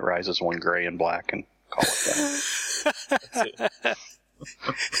Dark Knight Rises one gray and black and call it that. That's it.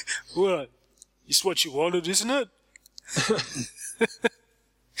 What? It's what you wanted, isn't it?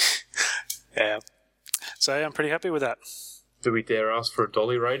 Yeah. So I'm pretty happy with that. Do we dare ask for a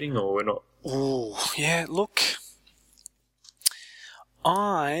dolly rating, or we're not? Ooh, yeah, look.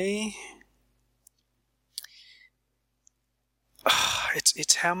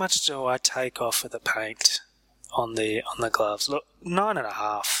 It's how much do I take off of the paint on the gloves? Look,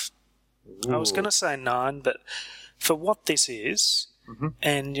 9.5. I was going to say 9, but for what this is,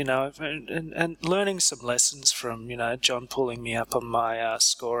 and and learning some lessons from John pulling me up on my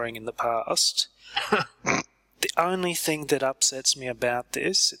scoring in the past. The only thing that upsets me about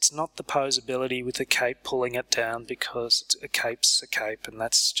this, it's not the posability with the cape pulling it down, because a cape's a cape, and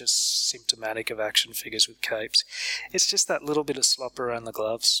that's just symptomatic of action figures with capes. It's just that little bit of slop around the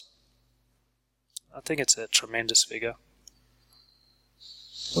gloves. I think it's a tremendous figure.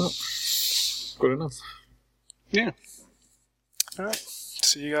 Well, good enough. Yeah. Alright,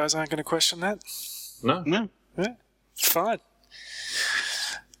 so you guys aren't going to question that? No. No. Yeah, Fine.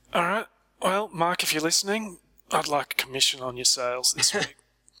 All right. Well, Mark, if you're listening, I'd like a commission on your sales this week.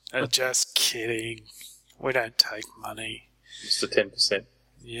 Just kidding. We don't take money. Just the 10%.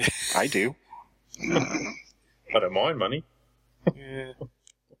 Yeah. I do. I don't mind money. Yeah.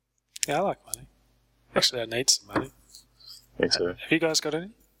 Yeah, I like money. Actually, I need some money. Me too. Have you guys got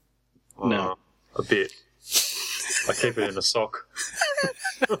any? No. A bit. I keep it in a sock.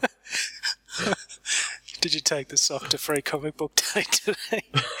 Did you take the sock to Free Comic Book Day today?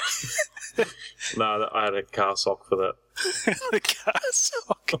 No, I had a car sock for that. The car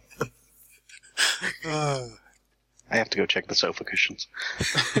sock. Oh. I have to go check the sofa cushions.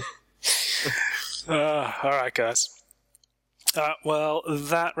 All right, guys. Well,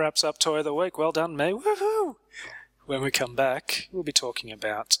 that wraps up Toy of the Week. Well done, me. Woohoo! When we come back, we'll be talking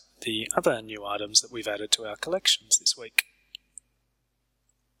about the other new items that we've added to our collections this week.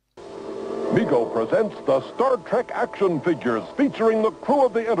 Mego presents the Star Trek action figures featuring the crew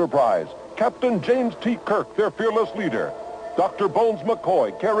of the Enterprise. Captain James T. Kirk, their fearless leader. Dr. Bones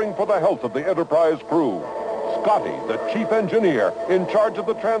McCoy, caring for the health of the Enterprise crew. Scotty, the chief engineer, in charge of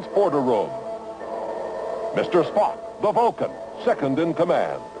the transporter room. Mr. Spock, the Vulcan, second in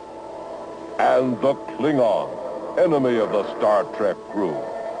command. And the Klingon, enemy of the Star Trek crew.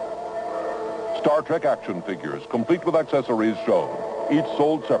 Star Trek action figures, complete with accessories shown. Each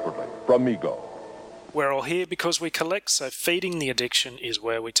sold separately from Mego. We're all here because we collect, so Feeding the Addiction is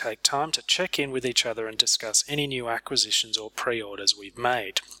where we take time to check in with each other and discuss any new acquisitions or pre-orders we've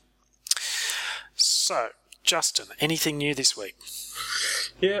made. So, Justin, anything new this week?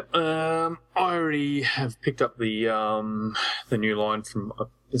 Yeah, I already have picked up the new line from,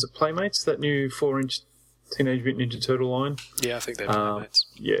 is it Playmates, that new 4-inch Teenage Mutant Ninja Turtle line? Yeah, I think they're Playmates.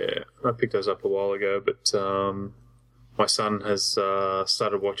 Yeah, I picked those up a while ago, but my son has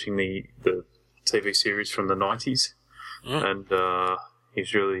started watching the TV series from the 90s, and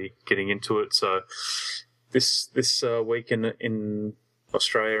he's really getting into it. So this week in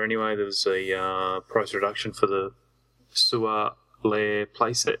Australia anyway, there was a price reduction for the Sewer Lair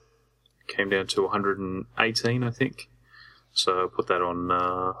playset. Came down to 118, I think. So I put that on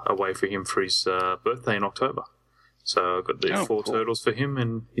away for him for his birthday in October. So I got the 4 turtles for him,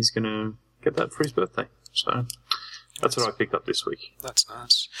 and he's going to get that for his birthday. So that's what I picked up this week. That's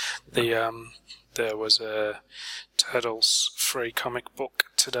nice. There was a Turtles free comic book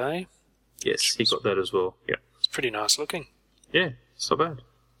today. Yes, he got that as well. Yeah, it's pretty nice looking. Yeah, it's not bad.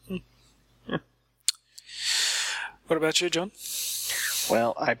 Yeah. What about you, John?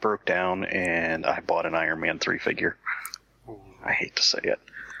 Well, I broke down and I bought an Iron Man 3 figure. I hate to say it.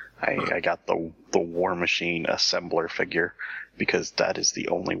 I got the War Machine assembler figure because that is the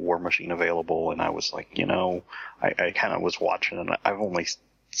only War Machine available, and I was like, I kind of was watching, and I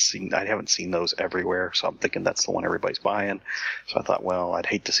haven't seen those everywhere, so I'm thinking that's the one everybody's buying. So I thought, well, I'd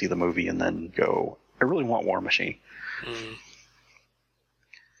hate to see the movie and then go, I really want War Machine.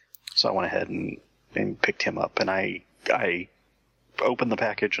 So I went ahead and picked him up, and I opened the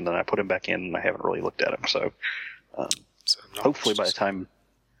package and then I put him back in, and I haven't really looked at him. So hopefully by the time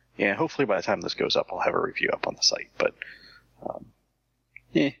this goes up, I'll have a review up on the site. But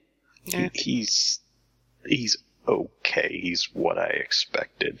he's okay. He's what I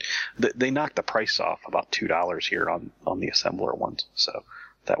expected. They knocked the price off about $2 here on the assembler ones, so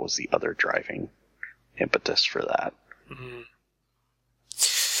that was the other driving impetus for that.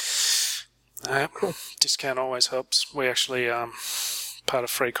 Cool. Discount always helps. We actually, part of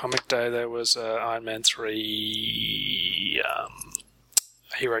Free Comic Day, there was Iron Man 3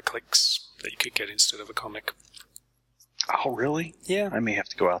 Hero Clicks that you could get instead of a comic. Oh, really? Yeah. I may have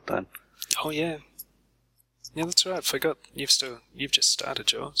to go out then. Oh, yeah. Yeah, that's right. Forgot. You've just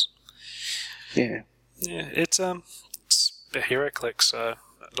started yours. Yeah. Yeah, it's a Hero Click, so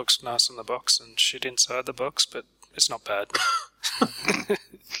it looks nice in the box and shit inside the box, but it's not bad.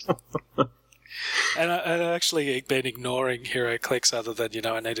 And I'd actually been ignoring Hero Clicks other than,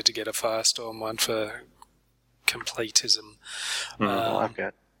 I needed to get a Firestorm one for completism. I've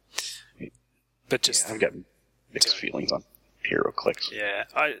got mixed feelings on Hero Clicks. Yeah,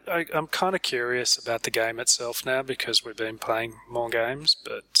 I'm kind of curious about the game itself now because we've been playing more games,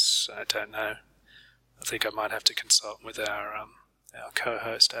 but I don't know. I think I might have to consult with our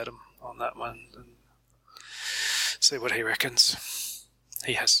co-host Adam on that one and see what he reckons.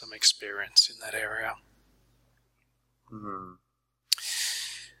 He has some experience in that area.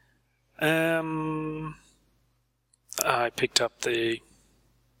 I picked up the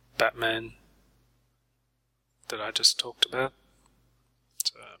Batman that I just talked about.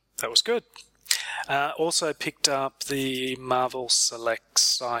 So that was good. Also picked up the Marvel Select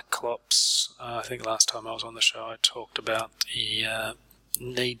Cyclops. I think last time I was on the show I talked about the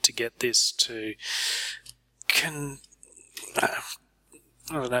need to get this to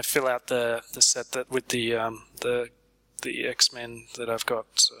fill out the set that with the X-Men that I've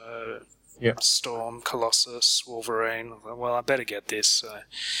got. Storm, Colossus, Wolverine. Well, I better get this.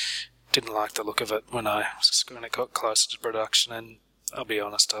 Didn't like the look of it when it got closer to production, and I'll be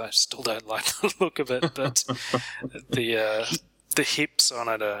honest, I still don't like the look of it. But the hips on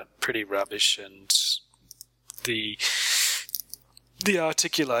it are pretty rubbish, and the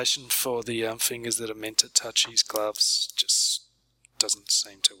articulation for the fingers that are meant to touch his gloves just doesn't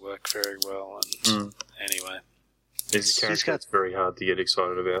seem to work very well. And anyway. He's a character that's very hard to get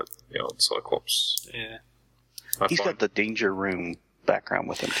excited about, the old Cyclops. Yeah. He's got the Danger Room background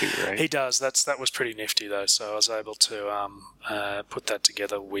with him too, right? He does. That was pretty nifty though, so I was able to put that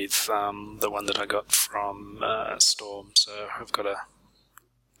together with the one that I got from Storm. So I've got a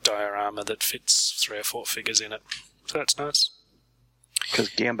diorama that fits 3 or 4 figures in it. So that's nice. Because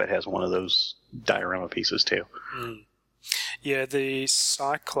Gambit has one of those diorama pieces too. Yeah, the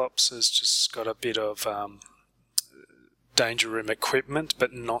Cyclops has just got a bit of Danger Room equipment,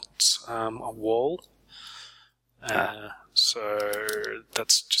 but not a wall. So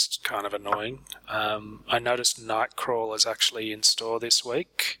that's just kind of annoying. I noticed Nightcrawler is actually in store this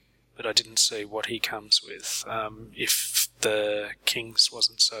week, but I didn't see what he comes with. If the Kings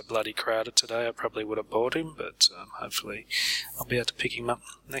wasn't so bloody crowded today, I probably would have bought him, but hopefully I'll be able to pick him up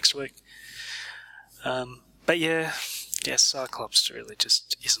next week. But yeah, Cyclops really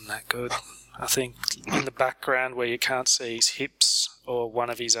just isn't that good. I think in the background where you can't see his hips or one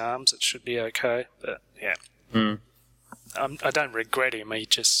of his arms, it should be okay. But yeah, I don't regret him.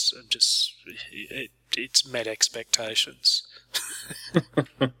 It's met expectations.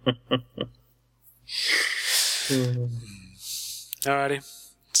 Alrighty,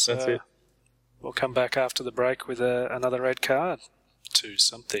 so that's it. We'll come back after the break with another red card to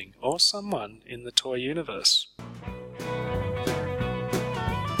something or someone in the toy universe.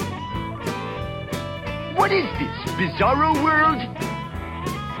 What is this, Bizarro World?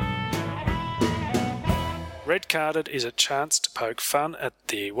 Red Carded is a chance to poke fun at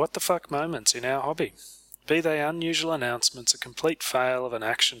the what the fuck moments in our hobby. Be they unusual announcements, a complete fail of an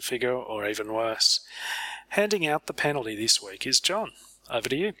action figure, or even worse. Handing out the penalty this week is John. Over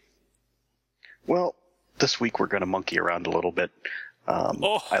to you. Well, this week we're going to monkey around a little bit. I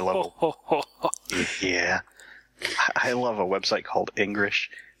love I love a website called English,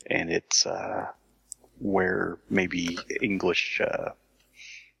 and it's where maybe English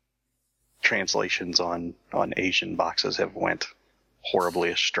translations on Asian boxes have went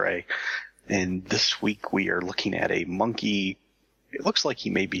horribly astray. And this week we are looking at a monkey. It looks like he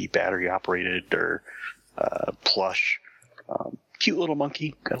may be battery operated or plush. Cute little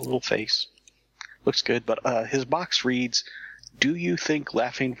monkey, got a little face. Looks good, but his box reads, "Do you think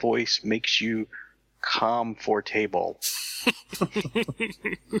laughing voice makes you comfortable?"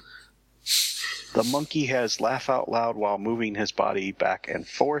 The monkey has laugh out loud while moving his body back and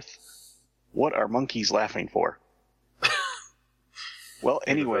forth. What are monkeys laughing for? Well,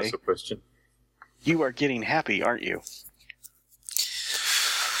 anyway, That's a question. You are getting happy, aren't you?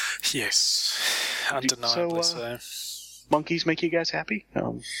 Yes, undeniably so. Monkeys make you guys happy?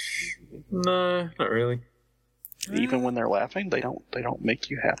 No, not really. Even when they're laughing, they don't make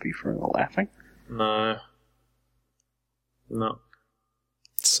you happy for laughing. No.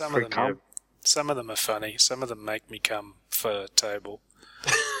 Some of them are funny. Some of them make me come for table.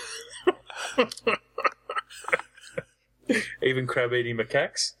 Even crab-eating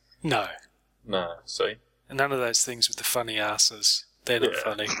macaques? No. No, see? None of those things with the funny asses. They're not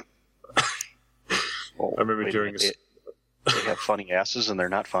funny. Well, I remember during they have funny asses and they're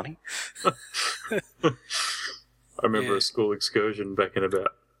not funny? I remember a school excursion back in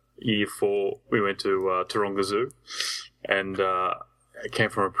about year 4. We went to Taronga Zoo, and it came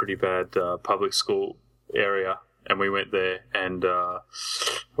from a pretty bad public school area, and we went there, and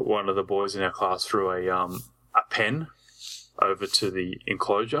one of the boys in our class threw a pen over to the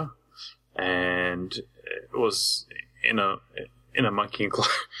enclosure, and it was in a monkey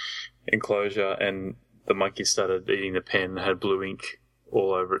enclosure, and the monkey started eating the pen, had blue ink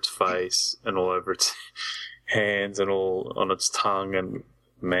all over its face and all over its hands and all on its tongue, and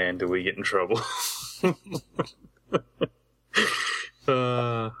man, did we get in trouble.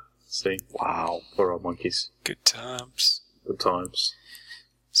 See. Wow. Poor old monkeys. Good times. Good times.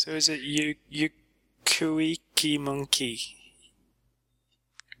 So is it Yuki monkey?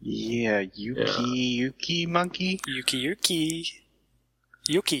 Yeah, Yuki monkey?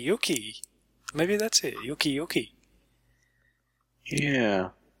 Yuki. Maybe that's it. Yuki Yuki. Yeah,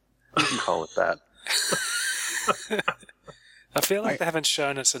 you can call it that. I feel like they haven't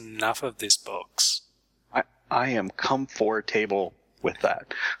shown us enough of this box. I am comfortable with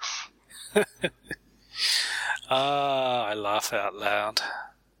that. I laugh out loud.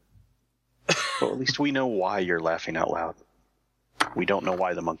 Well, at least we know why you're laughing out loud. We don't know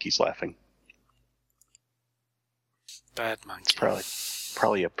why the monkey's laughing. Bad monkey.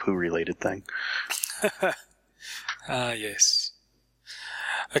 Probably a poo-related thing. Yes.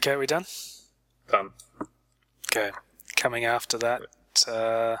 Okay, we done? Done. Okay. Coming after that,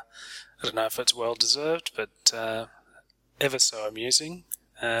 I don't know if it's well-deserved, but ever so amusing,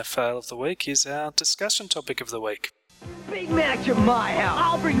 fail of the week is our discussion topic of the week. Big match at my house.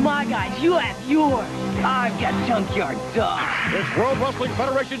 I'll bring my guys. You have yours. I've got Junkyard Dog. It's World Wrestling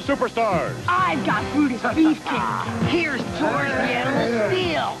Federation Superstars. I've got Brutus Beefcake. Here's George the Animal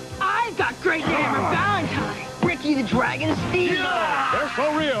Steel. I've got Great Hammer Valentine. Ricky the Dragon Steel. They're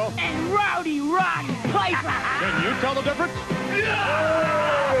so real. And Rowdy Roddy Piper. Can you tell the difference?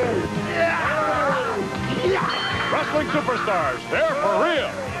 Wrestling Superstars, they're for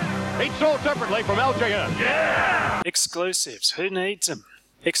real. Each sold separately from LJN. Yeah! Exclusives. Who needs them?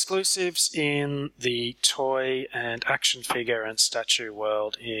 Exclusives in the toy and action figure and statue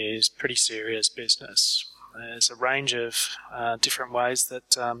world is pretty serious business. There's a range of different ways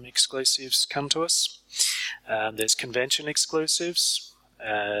that exclusives come to us. There's convention exclusives.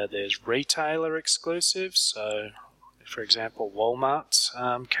 There's retailer exclusives. So, for example, Walmart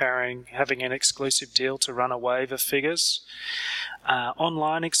having an exclusive deal to run a wave of figures.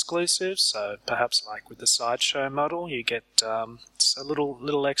 Online exclusives, so perhaps like with the Sideshow model, you get a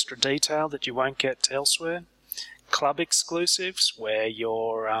little extra detail that you won't get elsewhere. Club exclusives, where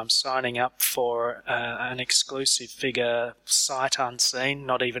you're signing up for an exclusive figure sight unseen,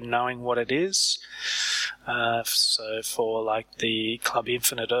 not even knowing what it is. So for like the Club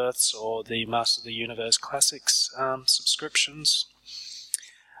Infinite Earths or the Master of the Universe Classics subscriptions.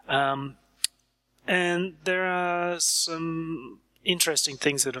 And there are some interesting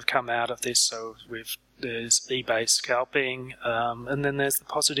things that have come out of this. So there's eBay scalping, and then there's the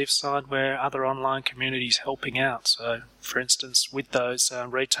positive side where other online communities helping out. So, for instance, with those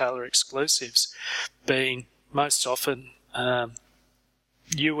retailer exclusives being most often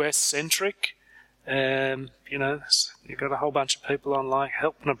US-centric, you've got a whole bunch of people online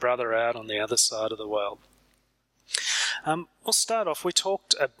helping a brother out on the other side of the world. We'll start off. We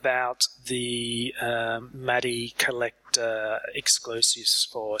talked about the Matty Collector exclusives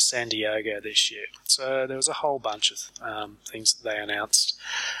for San Diego this year. So there was a whole bunch of things that they announced.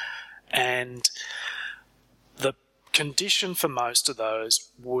 And the condition for most of those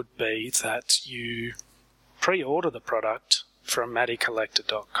would be that you pre-order the product from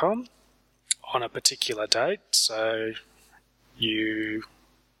mattycollector.com on a particular date. So you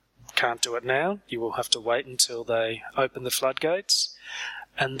can't do it now. You will have to wait until they open the floodgates,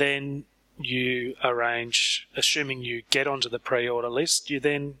 and then you arrange, assuming you get onto the pre-order list, you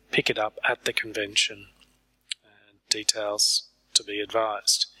then pick it up at the convention. Details to be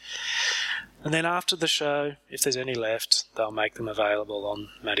advised. And then after the show, if there's any left, they'll make them available on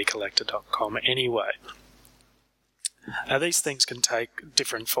mattycollector.com anyway. These things can take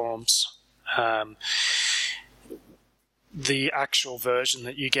different forms. The actual version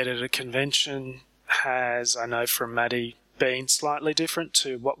that you get at a convention has, I know from Matty, been slightly different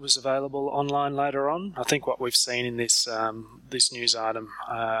to what was available online later on. I think what we've seen in this this news item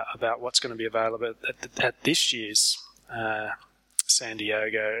about what's going to be available at this year's San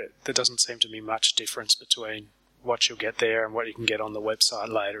Diego, there doesn't seem to be much difference between what you'll get there and what you can get on the website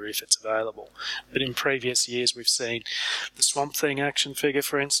later if it's available. But in previous years we've seen the Swamp Thing action figure,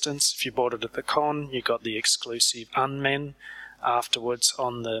 for instance. If you bought it at the con, you got the exclusive Unmen afterwards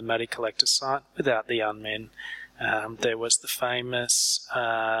on the Matty Collector site without the Unmen. There was the famous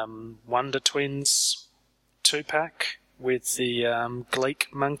Wonder Twins 2-pack with the Gleek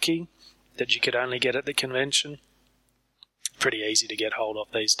monkey that you could only get at the convention. Pretty easy to get hold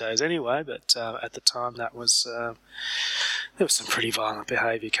of these days anyway, but at the time that was there was some pretty violent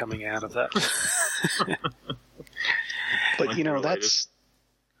behaviour coming out of that. But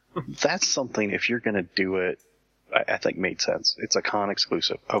that's something, if you're going to do it, I think made sense. It's a con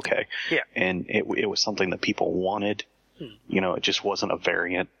exclusive, okay. Yeah. And it was something that people wanted. It just wasn't a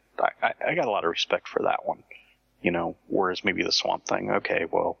variant. I got a lot of respect for that one. Whereas maybe the Swamp Thing, okay,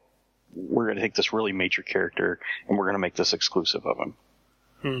 well, we're going to take this really major character and we're going to make this exclusive of him.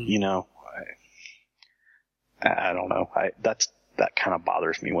 I don't know. That kind of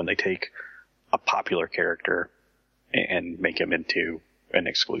bothers me when they take a popular character and make him into an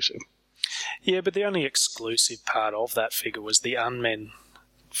exclusive. Yeah, but the only exclusive part of that figure was the unmen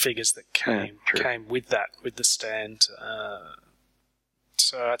figures that came with the stand.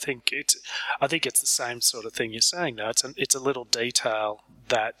 So I think it's the same sort of thing you're saying. Though it's a little detail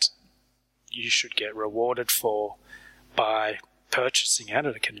that you should get rewarded for by purchasing out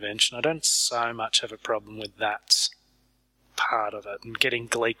at a convention. I don't so much have a problem with that part of it, and getting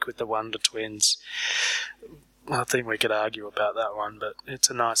Gleek with the Wonder Twins. I think we could argue about that one, but it's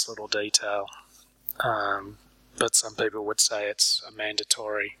a nice little detail. But some people would say it's a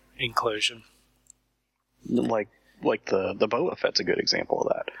mandatory inclusion. Like the Boba Fett's a good example of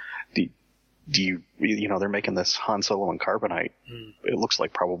that. Do you they're making this Han Solo and Carbonite. It looks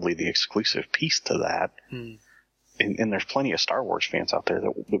like probably the exclusive piece to that. And there's plenty of Star Wars fans out there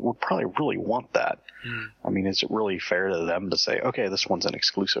that would probably really want that. I mean, is it really fair to them to say, okay, this one's an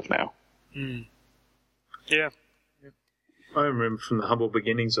exclusive now? Yeah. I remember from the humble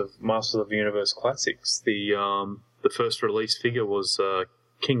beginnings of Masters of the Universe Classics, the first release figure was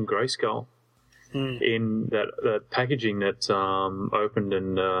King Grayskull. In that packaging that opened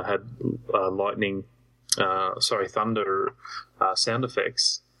and had thunder sound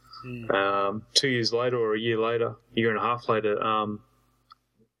effects. 2 years later, or a year and a half later,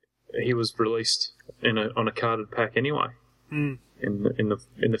 he was released on a carded pack anyway, in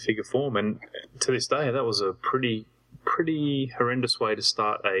the figure form. And to this day, that was a pretty horrendous way to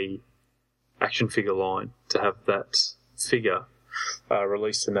start a action figure line, to have that figure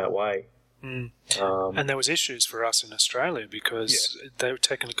released in that way. And there was issues for us in Australia because they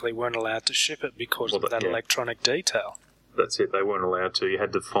technically weren't allowed to ship it because of that electronic detail. That's it. They weren't allowed to. You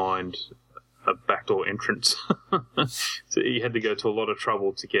had to find a backdoor entrance. So you had to go to a lot of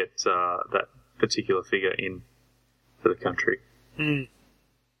trouble to get that particular figure in to the country.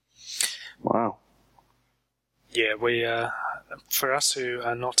 Wow. Yeah, we for us who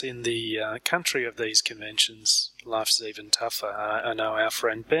are not in the country of these conventions, life's even tougher. I know our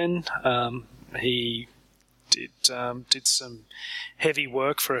friend Ben. He did some heavy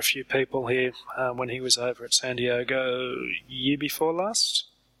work for a few people here when he was over at San Diego year before last.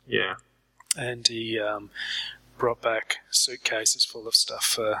 Yeah. And he brought back suitcases full of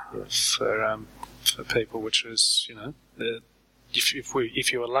stuff for people, which was,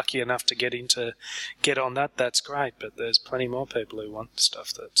 if you were lucky enough to get on that, that's great. But there's plenty more people who want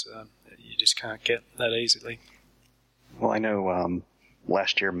stuff that you just can't get that easily. Well, I know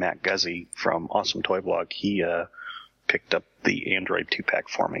last year Matt Guzzi from Awesome Toy Blog, he picked up the Android 2-pack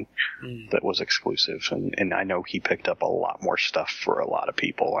for me that was exclusive, and I know he picked up a lot more stuff for a lot of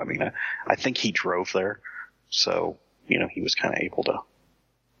people. I mean, I think he drove there, so he was kind of able to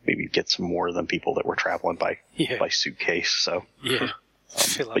maybe get some more than people that were traveling by suitcase. So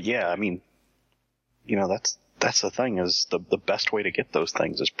but yeah, I mean, that's the thing, is the best way to get those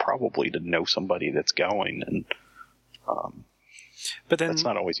things is probably to know somebody that's going, and but then that's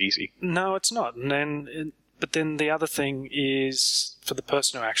not always easy. No, it's not. But then the other thing is for the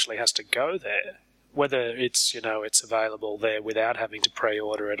person who actually has to go there, whether it's it's available there without having to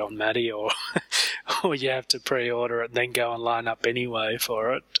pre-order it on Maddie, or you have to pre-order it and then go and line up anyway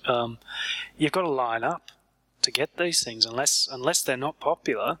for it. You've got to line up to get these things, unless they're not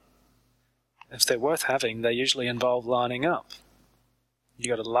popular. If they're worth having, they usually involve lining up. You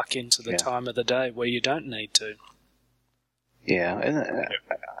got to luck into the time of the day where you don't need to. Yeah, and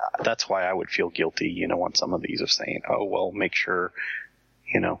that's why I would feel guilty, on some of these, of saying, oh, well, make sure,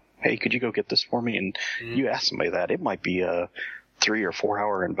 hey, could you go get this for me? And you ask somebody that, it might be a 3 or 4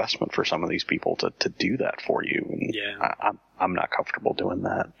 hour investment for some of these people to do that for you. And I'm not comfortable doing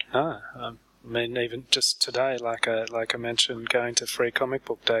that. I mean, even just today, like I mentioned, going to Free Comic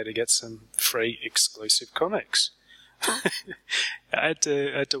Book Day to get some free exclusive comics. I had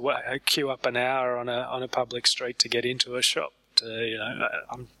to queue up an hour on a public street to get into a shop.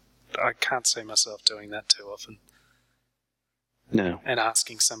 I can't see myself doing that too often. No. And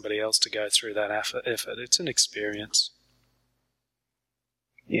asking somebody else to go through that effort. It's an experience.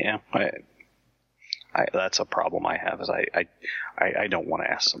 Yeah, that's a problem I have. Is I don't want to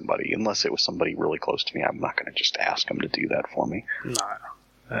ask somebody, unless it was somebody really close to me. I'm not going to just ask them to do that for me. No.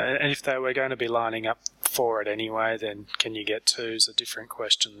 And if they were going to be lining up for it anyway, then can you get two is a different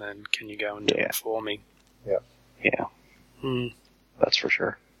question than can you go and do it for me? Yeah. Yeah. That's for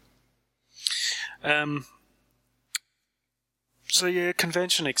sure. So yeah,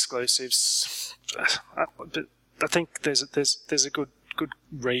 convention exclusives. I think there's a good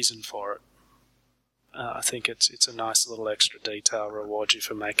reason for it. I think it's a nice little extra detail, reward you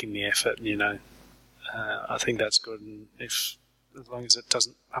for making the effort. I think that's good, and as long as it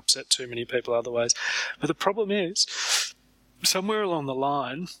doesn't upset too many people otherwise. But the problem is, somewhere along the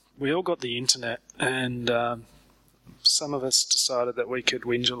line, we all got the internet, and some of us decided that we could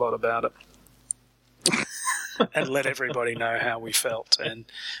whinge a lot about it. And let everybody know how we felt, and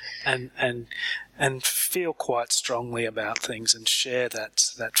feel quite strongly about things, and share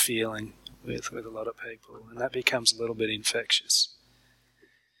that feeling with a lot of people, and that becomes a little bit infectious.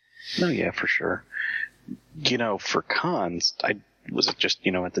 No, yeah, for sure. For cons, I was just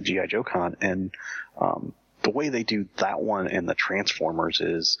at the G.I. Joe con, and the way they do that one and the Transformers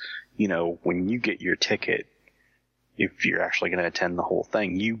is, when you get your ticket, if you're actually going to attend the whole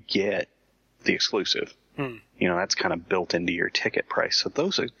thing, you get the exclusive. That's kind of built into your ticket price. So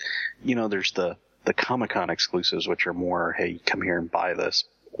those are, there's the Comic-Con exclusives, which are more, hey, come here and buy this,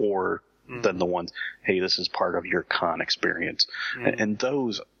 or than the ones, hey, this is part of your con experience. And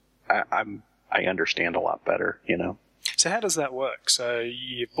those, I understand a lot better, So how does that work? So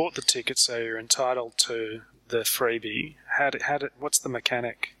you bought the ticket, so you're entitled to the freebie. What's the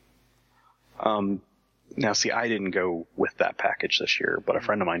mechanic? Now, see, I didn't go with that package this year, but a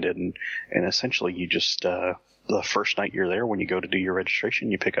friend of mine did, and essentially you just, the first night you're there, when you go to do your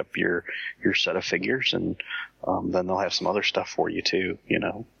registration, you pick up your set of figures, and then they'll have some other stuff for you too,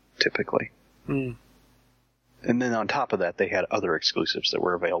 typically. And then on top of that, they had other exclusives that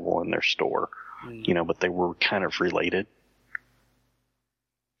were available in their store, but they were kind of related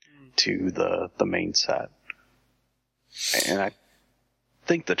to the main set. And I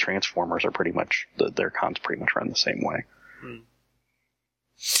think the Transformers are pretty much, their cons pretty much run the same way.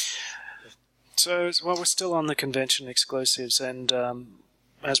 So, we're still on the convention exclusives, and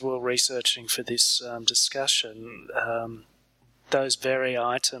as we're researching for this discussion, those very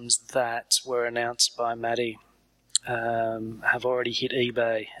items that were announced by Maddie have already hit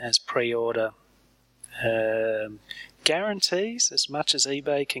eBay as pre-order guarantees, as much as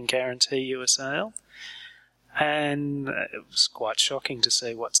eBay can guarantee you a sale. And it was quite shocking to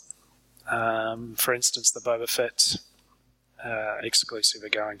see what's, for instance, the Boba Fett exclusive are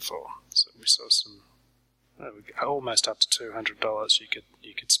going for. So we saw some almost up to $200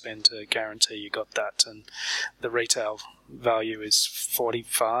 you could spend to guarantee you got that, and the retail value is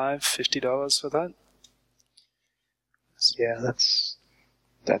 $50 for that. Yeah,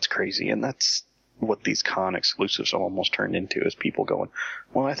 that's crazy, and that's what these con exclusives have almost turned into, is people going,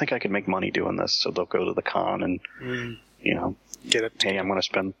 well, I think I can make money doing this, so they'll go to the con and get it. Hey, I'm going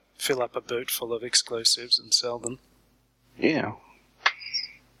to fill up a boot full of exclusives and sell them. Yeah.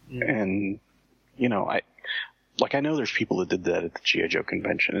 And I know there's people that did that at the G.I. Joe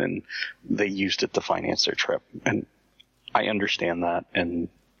convention, and they used it to finance their trip, and I understand that, and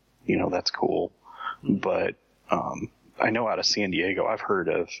that's cool. But I know out of San Diego, I've heard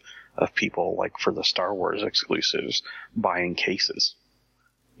of people, like for the Star Wars exclusives, buying cases.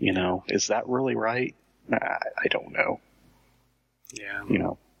 Is that really right? I don't know. Yeah.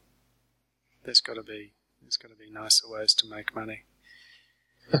 There's got to be nicer ways to make money.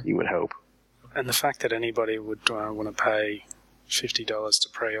 You would hope. And the fact that anybody would want to pay $50 to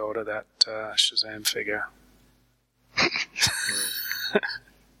pre-order that Shazam figure.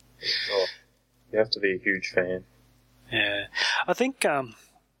 Oh, you have to be a huge fan. Yeah. I think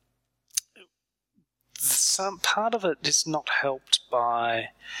some part of it is not helped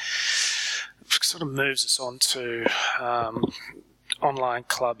by, sort of moves us on to online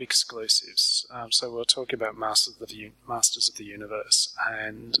club exclusives. So we're talking about Masters of the Universe,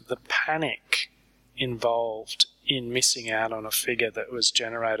 and the panic involved in missing out on a figure that was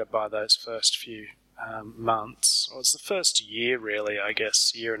generated by those first few months. It was the first year, really, I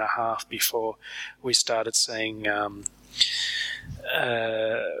guess, year and a half before we started seeing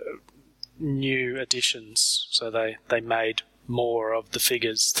new additions. So they made more of the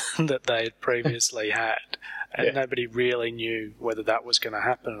figures that they had previously had. And nobody really knew whether that was going to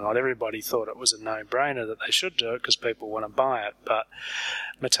happen or not. Everybody thought it was a no-brainer that they should do it because people want to buy it, but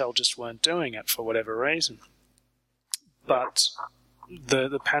Mattel just weren't doing it for whatever reason. But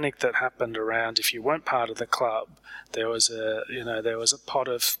the panic that happened around, if you weren't part of the club, there was a pot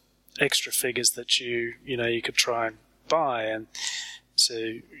of extra figures that you could try and buy, and so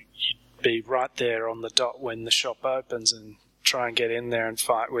you'd be right there on the dot when the shop opens and try and get in there and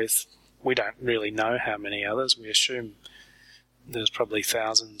fight with. We don't really know how many others. We assume there's probably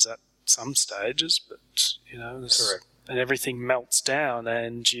thousands at some stages, but correct. And everything melts down,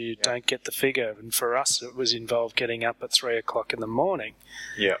 and you don't get the figure. And for us, it was involved getting up at 3:00 in the morning.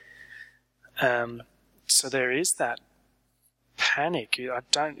 Yeah. So there is that panic.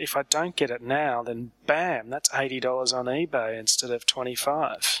 If I don't get it now, then bam, that's $80 on eBay instead of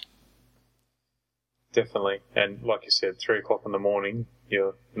 $25. definitely. And like you said, 3 o'clock in the morning,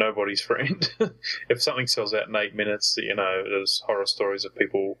 you're nobody's friend. If something sells out in 8 minutes, there's horror stories of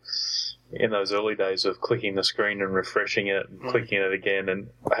people in those early days of clicking the screen and refreshing it and clicking it again and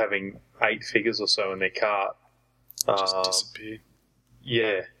having 8 figures or so in their cart. Just disappear.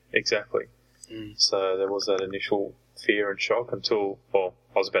 Yeah, exactly. So there was that initial fear and shock until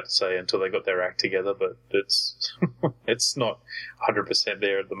they got their act together, but it's it's not 100%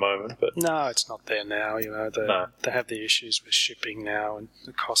 there at the moment. But no, it's not there now. They have the issues with shipping now, and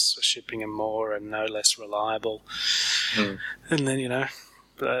the costs for shipping are more and no less reliable. And then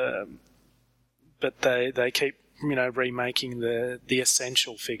but they keep remaking the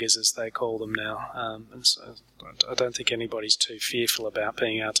essential figures, as they call them now, and so I don't think anybody's too fearful about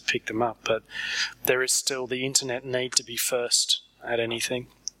being able to pick them up. But there is still the internet need to be first at anything.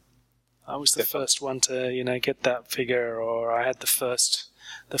 I was the first one to get that figure, or I had the first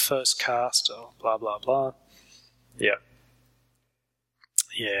cast, or blah blah blah. Yeah.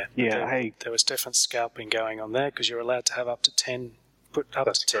 There was definite scalping going on there, because you're allowed to have up to 10. Put up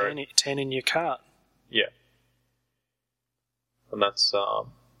That's to 10, 10 in your cart. Yeah. And that's,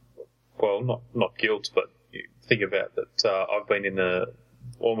 not guilt, but you think about that. I've been in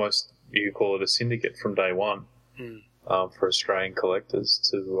almost, you could call it a syndicate from day one, for Australian collectors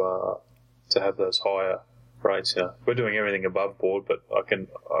to have those higher rates. We're doing everything above board, but I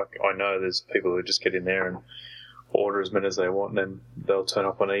know there's people who just get in there and order as many as they want, and then they'll turn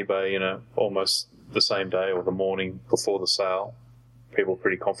up on eBay, almost the same day or the morning before the sale. People are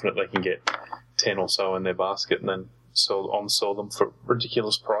pretty confident they can get 10 or so in their basket and then sell them for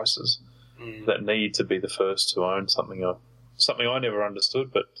ridiculous prices that need to be the first to own something I never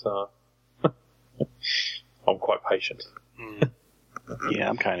understood, but I'm quite patient. Yeah,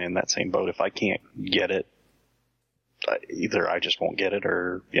 I'm kind of in that same boat. If I can't get it, either I just won't get it,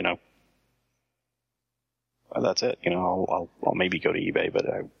 or that's it. I'll maybe go to eBay, but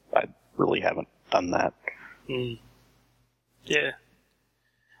I really haven't done that. Yeah.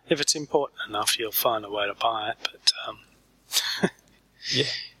 If it's important enough, you'll find a way to buy it, but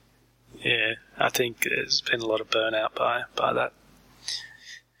yeah, I think there's been a lot of burnout by that.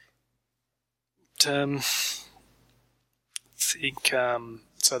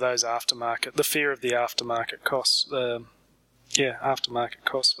 So those aftermarket, the fear of the aftermarket costs, aftermarket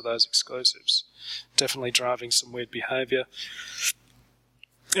costs for those exclusives, definitely driving some weird behaviour.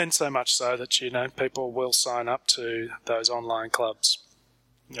 And so much so that, people will sign up to those online clubs.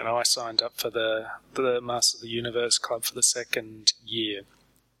 I signed up for the Master of the Universe Club for the second year.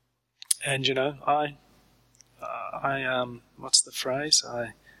 And, I what's the phrase?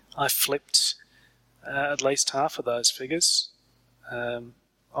 I flipped at least half of those figures,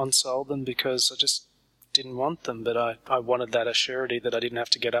 on-sold them because I just didn't want them, but I wanted that assurity that I didn't have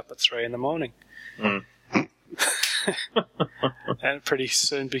to get up at 3 a.m. And it pretty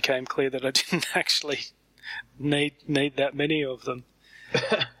soon became clear that I didn't actually need that many of them.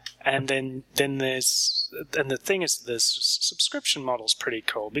 And then the thing is, the subscription model's pretty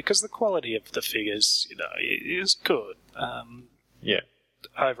cool because the quality of the figures, is good.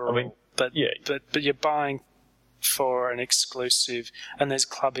 Overall, but you're buying for an exclusive, and there's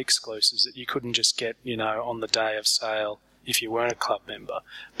club exclusives that you couldn't just get, on the day of sale if you weren't a club member.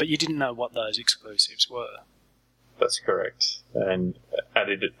 But you didn't know what those exclusives were. That's correct. And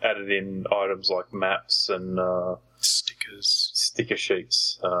added in items like maps and sticker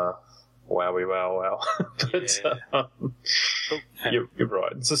sheets. Wowie wow. But you're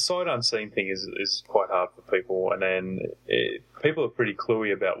right. It's a sight unseen thing is quite hard for people, and then people are pretty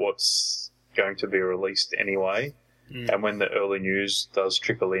cluey about what's going to be released anyway. And when the early news does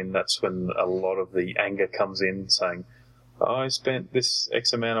trickle in, that's when a lot of the anger comes in, saying, I spent this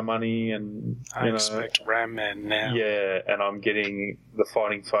X amount of money and I expect Ram Man now. Yeah, and I'm getting the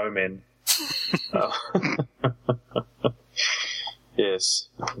Fighting Foemen. Yes,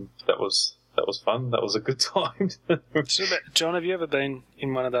 that was fun. That was a good time. So, John, have you ever been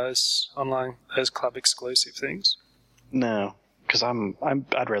in one of those club exclusive things? No, because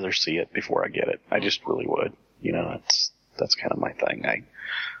I'd rather see it before I get it. I just really would. That's kind of my thing.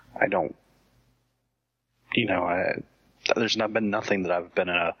 I don't. There's been nothing that I've been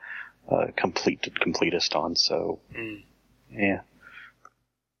a completist on. So yeah,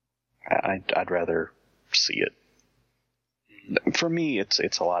 I'd rather see it. For me,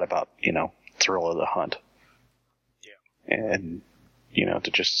 it's a lot about, thrill of the hunt. Yeah. And,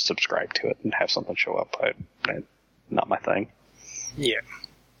 to just subscribe to it and have something show up, not my thing. Yeah.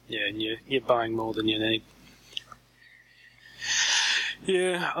 Yeah, and you're buying more than you need.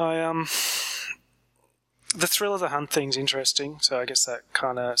 The thrill of the hunt thing's interesting, so I guess that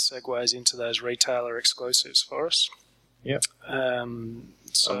kind of segues into those retailer exclusives for us. Yep. And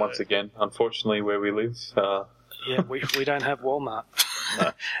once again, unfortunately, where we live, yeah, we don't have Walmart.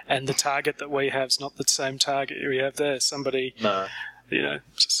 No. And the Target that we have is not the same Target we have there. Somebody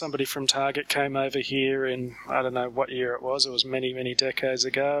from Target came over here in, I don't know what year it was many, many decades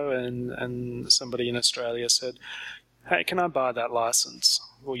ago, and somebody in Australia said, hey, can I buy that license?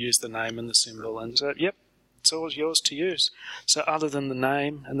 We'll use the name and the symbol. And said, yep, it's all yours to use. So other than the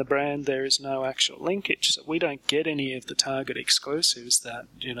name and the brand, there is no actual linkage. So we don't get any of the Target exclusives that,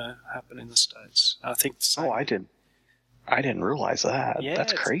 happen in the States. I think the same. Oh, I didn't realize that. Yeah,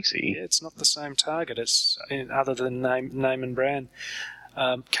 That's crazy. It's not the same Target. It's other than name and brand.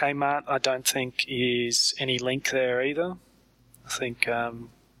 Kmart, I don't think is any link there either. I think,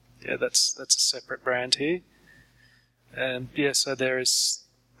 that's a separate brand here. So there is.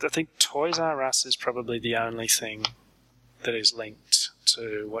 I think Toys R Us is probably the only thing that is linked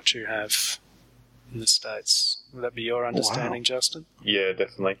to what you have in the States. Would that be your understanding, Justin? Yeah,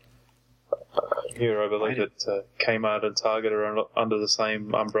 definitely. Here I believe that Kmart and Target are under the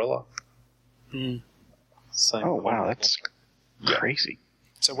same umbrella. Mm. Same. Oh, wow, that's crazy.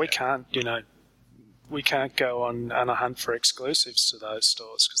 So we can't, we can't go on a hunt for exclusives to those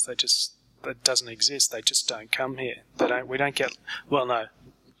stores because that doesn't exist. They just don't come here. We don't get, well, no.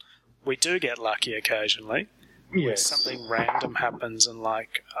 We do get lucky occasionally. Yes. Something random happens and I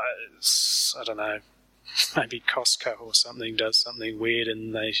don't know, maybe Costco or something does something weird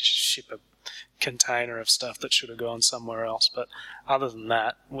and they ship a container of stuff that should have gone somewhere else. But other than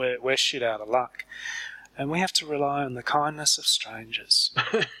that, we're shit out of luck. And we have to rely on the kindness of strangers.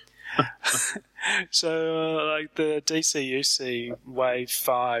 So, like the DCUC Wave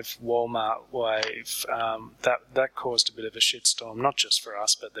 5 Walmart wave, that caused a bit of a shitstorm, not just for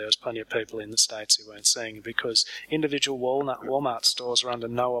us, but there was plenty of people in the States who weren't seeing it because individual Walmart stores are under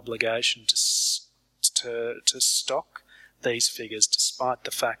no obligation to stock these figures despite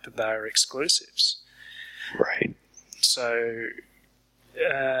the fact that they are exclusives. Right. So,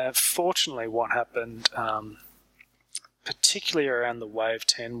 fortunately what happened... particularly around the Wave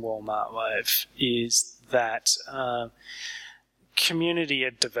 10 Walmart wave, is that community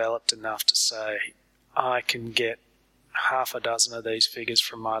had developed enough to say, I can get half a dozen of these figures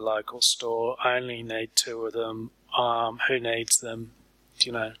from my local store, I only need 2 of them, who needs them,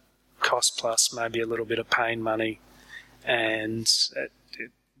 cost plus maybe a little bit of pain money, and it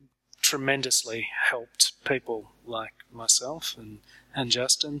tremendously helped people like myself and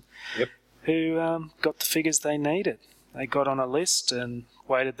Justin, yep, who got the figures they needed. They got on a list and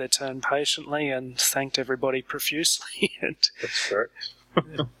waited their turn patiently and thanked everybody profusely. That's correct.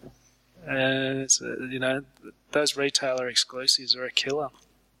 Those retailer exclusives are a killer.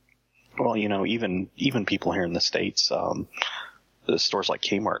 Well, even people here in the States, the stores like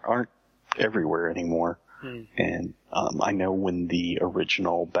Kmart aren't everywhere anymore. And I know when the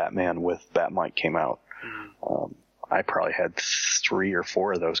original Batman with Batmite came out, I probably had 3 or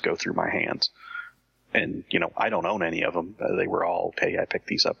 4 of those go through my hands. And, I don't own any of them. They were all, hey, I picked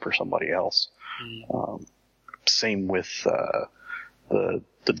these up for somebody else. Same with the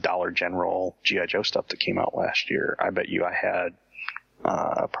Dollar General G.I. Joe stuff that came out last year. I bet you I had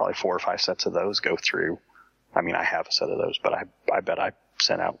probably 4 or 5 sets of those go through. I mean, I have a set of those, but I bet I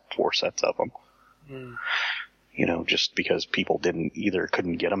sent out 4 sets of them. Just because people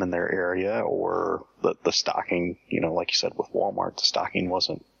couldn't get them in their area, or the stocking, like you said with Walmart, the stocking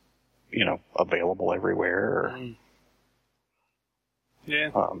wasn't, available everywhere. Yeah.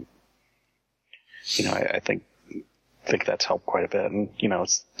 I think that's helped quite a bit, and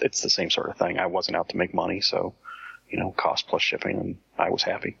it's the same sort of thing. I wasn't out to make money, so cost plus shipping, and I was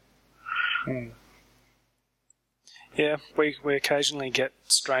happy. Yeah, we occasionally get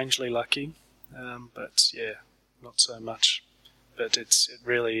strangely lucky, but yeah, not so much. But it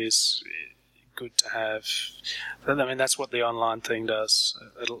really is good to have. I mean, that's what the online thing does.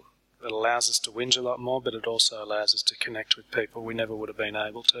 It allows us to whinge a lot more, but it also allows us to connect with people we never would have been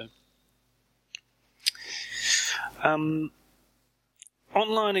able to.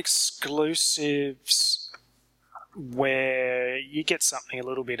 Online exclusives where you get something a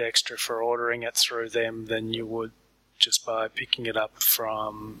little bit extra for ordering it through them than you would just by picking it up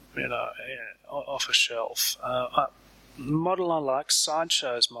from, off a shelf. Model I like,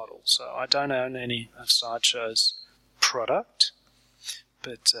 Sideshow's model. So I don't own any of Sideshow's product,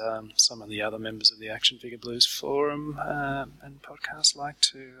 but some of the other members of the Action Figure Blues forum and podcast like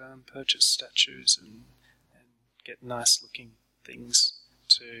to purchase statues and get nice looking things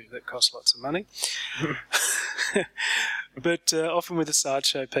that cost lots of money. But often with the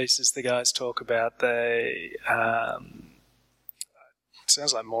sideshow pieces, the guys talk about it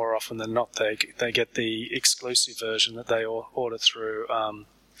sounds like more often than not they get the exclusive version that they order through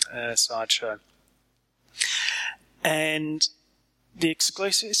sideshow. And the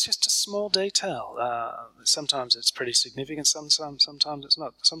exclusive is just a small detail. Sometimes it's pretty significant, sometimes it's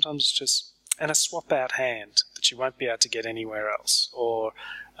not. Sometimes it's just a swap-out hand that you won't be able to get anywhere else, or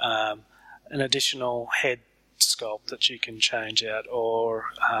an additional head sculpt that you can change out, or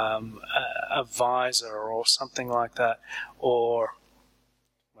a visor or something like that. Or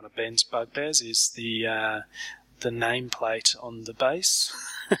one of Ben's bugbears is the nameplate on the base.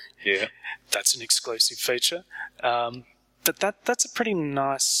 Yeah. That's an exclusive feature. But that's a pretty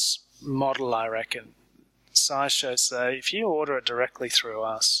nice model, I reckon. Sideshow say, if you order it directly through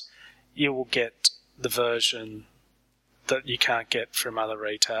us, you will get the version that you can't get from other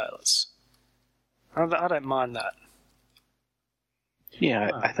retailers. I don't mind that.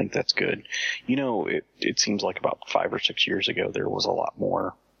 Yeah, I think that's good. You know, it seems like about 5 or 6 years ago there was a lot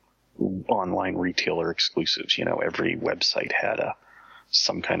more online retailer exclusives. You know, every website had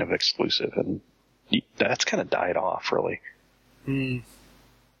some kind of exclusive, and that's kind of died off, really.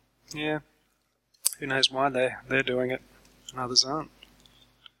 Yeah. Who knows why they're doing it and others aren't.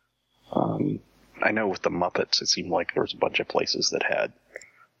 I know with the Muppets, it seemed like there was a bunch of places that had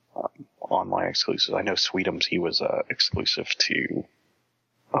online exclusives. I know Sweetums, he was exclusive to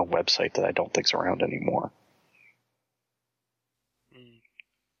a website that I don't think's around anymore.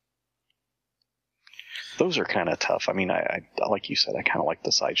 Those are kind of tough. I mean, I like you said, I kind of like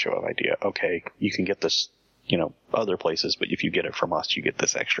the sideshow idea. Okay, you can get this, other places, but if you get it from us, you get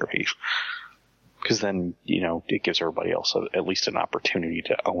this extra piece. Because then, it gives everybody else at least an opportunity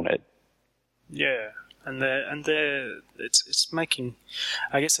to own it. Yeah, and it's making,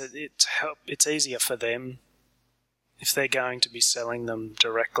 I guess it's easier for them if they're going to be selling them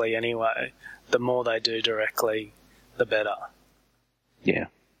directly anyway. The more they do directly, the better. Yeah.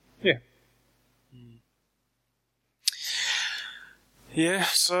 Yeah. Yeah,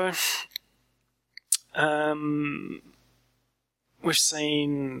 so we've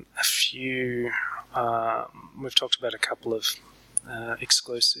seen a few, we've talked about a couple of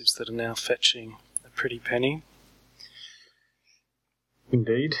exclusives that are now fetching a pretty penny.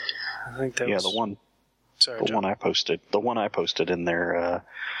 Indeed. I think that was... the one. Sorry, the one I posted in there,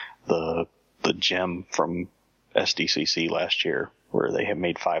 the gem from SDCC last year, where they have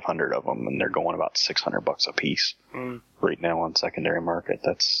made 500 of them, and they're going about $600 a piece right now on secondary market.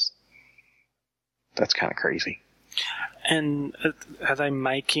 That's kind of crazy. And are they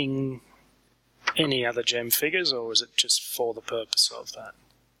making any other gem figures, or was it just for the purpose of that?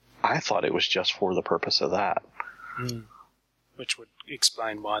 I thought it was just for the purpose of that. Which would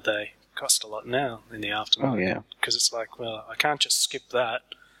explain why they cost a lot now in the aftermarket. Oh, yeah. Because it's like, well, I can't just skip that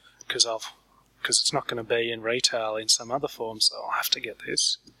because it's not going to be in retail in some other form, so I'll have to get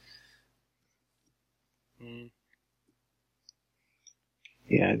this.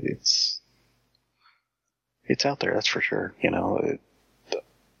 Yeah, it's out there, that's for sure.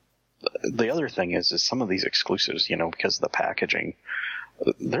 The other thing is some of these exclusives, because of the packaging,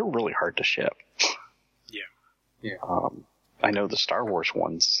 they're really hard to ship. Yeah. I know the Star Wars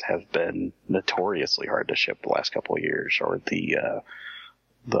ones have been notoriously hard to ship the last couple of years, or the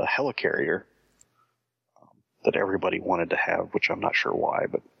helicarrier that everybody wanted to have, which I'm not sure why,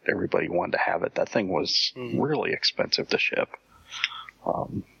 but everybody wanted to have it. That thing was really expensive to ship.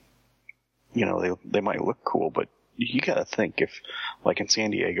 They might look cool, but you got to think, if, like in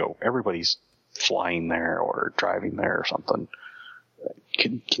San Diego, everybody's flying there or driving there or something,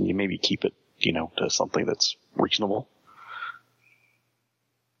 can you maybe keep it, to something that's reasonable?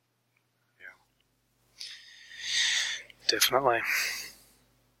 Definitely.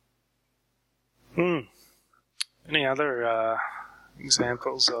 Any other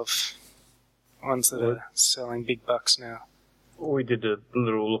examples of ones that are selling big bucks now? We did a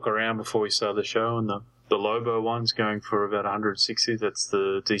little look around before we started the show, and the Lobo one's going for about 160. That's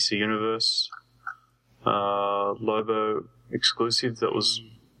the DC Universe Lobo exclusive. That was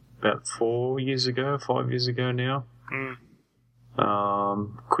about 5 years ago now.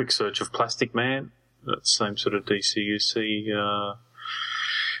 Quick Search of Plastic Man. That same sort of DCUC.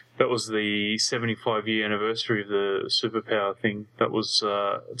 That was the 75-year anniversary of the Superpower thing. That was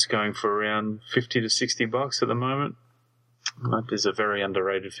it's going for around $50 to $60 at the moment. That is a very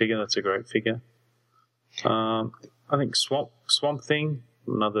underrated figure. That's a great figure. I think Swamp Thing,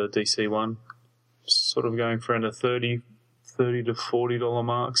 another DC one, sort of going for around a $30 to $40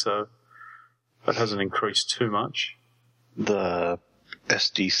 mark. So that hasn't increased too much. The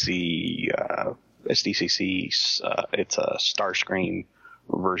SDC SDCC. It's a Starscream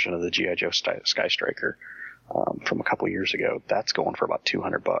version of the G.I. Joe Sky Striker from a couple years ago. That's going for about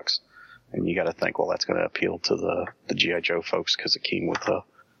 $200. And you got to think, well, that's going to appeal to the G.I. Joe folks because it came with the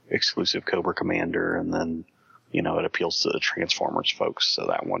exclusive Cobra Commander, and then, you know, it appeals to the Transformers folks. So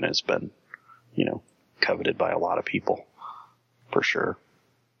that one has been, you know, coveted by a lot of people, for sure.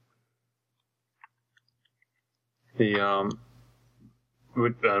 Another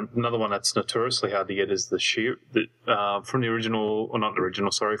one that's notoriously hard to get is the She-Ra, from the original, or not the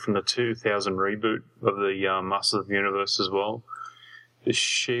original, sorry, from the 2000 reboot of the Masters of the Universe as well. The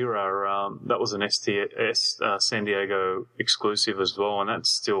She-Ra, that was an STS San Diego exclusive as well, and that's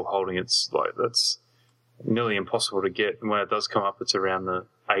still holding its, like, that's nearly impossible to get. And when it does come up, it's around the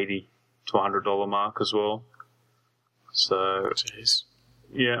 $80 to $100 mark as well. So, jeez.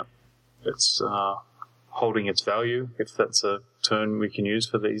 Yeah, it's holding its value, if that's a term we can use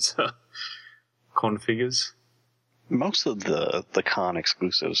for these con figures. Most of the con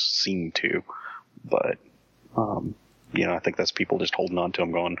exclusives seem to, but you know, I think that's people just holding on to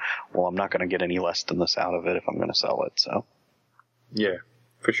them, going, well, I'm not going to get any less than this out of it if I'm going to sell it. So, yeah,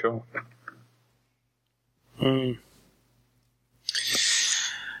 for sure.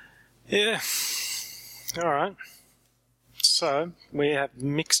 Yeah. All right. So we have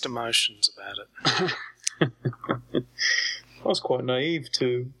mixed emotions about it. I was quite naive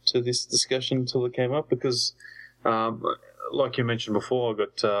to this discussion until it came up because, like you mentioned before, I've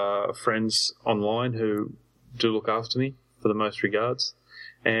got friends online who do look after me for the most regards,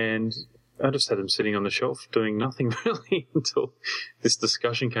 and I just had them sitting on the shelf doing nothing really until this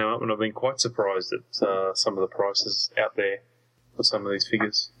discussion came up, and I've been quite surprised at some of the prices out there for some of these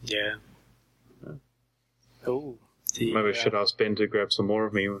figures. Yeah. Oh. Maybe I should ask Ben to grab some more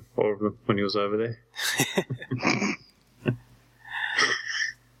of me or of them when he was over there. I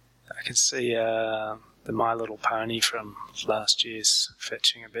can see the My Little Pony from last year's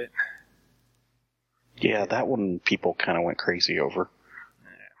fetching a bit. Yeah, that one people kind of went crazy over.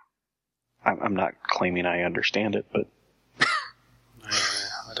 Yeah. I'm not claiming I understand it, but...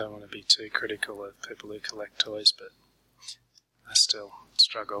 I don't want to be too critical of people who collect toys, but I still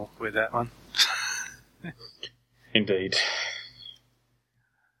struggle with that one. Indeed.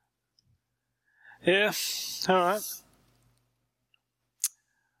 Yeah, alright.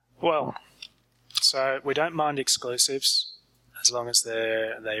 Well, so we don't mind exclusives as long as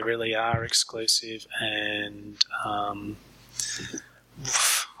they really are exclusive, and I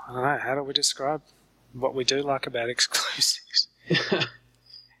don't know, how do we describe what we do like about exclusives?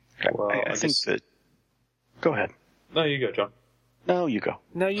 Well, I think that... Go ahead. No, you go, John. No, you go.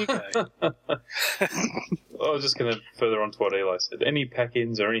 No, you go. I was just going to further on to what Eli said. Any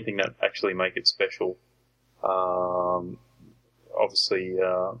pack-ins or anything that actually make it special, obviously,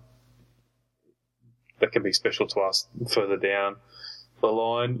 that can be special to us further down the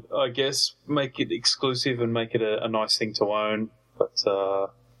line. I guess make it exclusive and make it a nice thing to own. But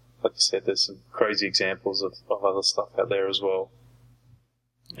like I said, there's some crazy examples of other stuff out there as well.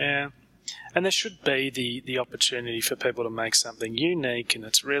 Yeah. And there should be the opportunity for people to make something unique and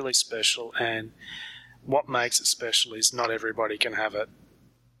it's really special, and what makes it special is not everybody can have it,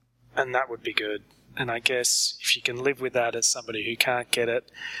 and that would be good. And I guess if you can live with that as somebody who can't get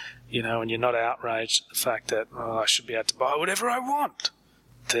it, you know, and you're not outraged at the fact that, oh, I should be able to buy whatever I want,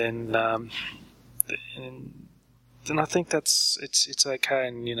 then I think that's it's okay,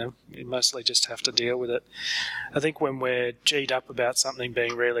 and you know, you mostly just have to deal with it. I think when we're G'd up about something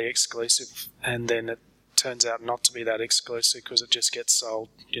being really exclusive and then it turns out not to be that exclusive because it just gets sold,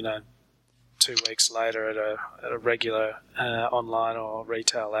 you know, 2 weeks later at a regular online or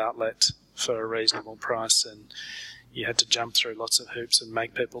retail outlet for a reasonable price, and you had to jump through lots of hoops and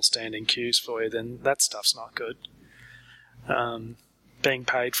make people stand in queues for you, then that stuff's not good. Being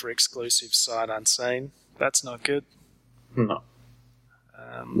paid for exclusive sight unseen, that's not good. No.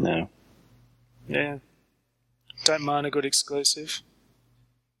 No. Yeah. Don't mind a good exclusive.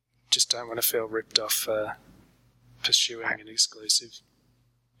 Just don't want to feel ripped off pursuing an exclusive.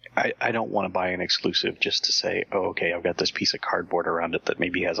 I don't want to buy an exclusive just to say, oh, okay, I've got this piece of cardboard around it that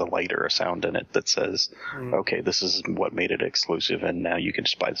maybe has a light or a sound in it that says, okay, this is what made it exclusive, and now you can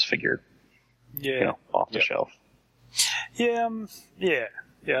just buy this figure, yeah, you know, off the shelf. Yeah,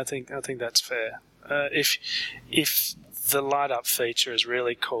 I think that's fair. If the light up feature is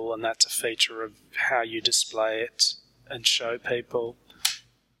really cool and that's a feature of how you display it and show people,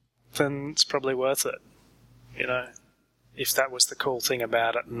 then it's probably worth it. You know, if that was the cool thing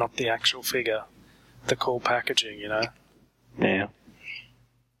about it, not the actual figure, the cool packaging, you know. Yeah.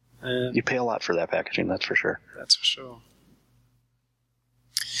 You pay a lot for that packaging, that's for sure. That's for sure.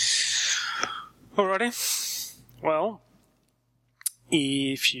 Alrighty. Well,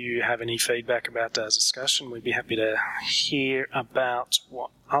 if you have any feedback about our discussion, we'd be happy to hear about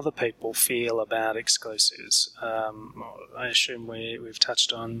what other people feel about exclusives. I assume we've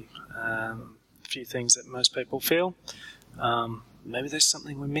touched on a few things that most people feel. Maybe there's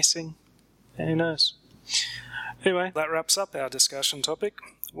something we're missing. Who knows? Anyway, that wraps up our discussion topic.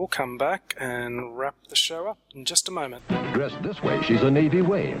 We'll come back and wrap the show up in just a moment. Dressed this way, she's a Navy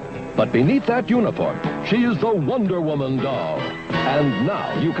wave. But beneath that uniform, she is the Wonder Woman doll. And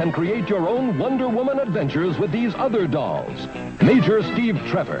now you can create your own Wonder Woman adventures with these other dolls. Major Steve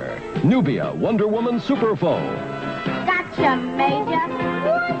Trevor, Nubia, Wonder Woman Super Foe. Gotcha, Major.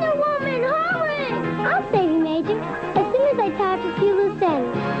 Wonder Woman, hurry! I'll save you, Major, as soon as I tie up a few loose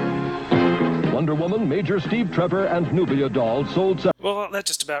ends. Wonder Woman, Major Steve Trevor, and Nubia dolls sold... Well, that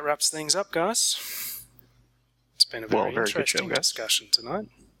just about wraps things up, guys. It's been a very interesting discussion tonight.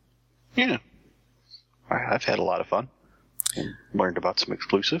 Yeah. I've had a lot of fun. Learned about some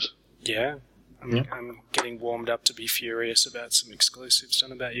exclusives. Yeah. I'm getting warmed up to be furious about some exclusives. Don't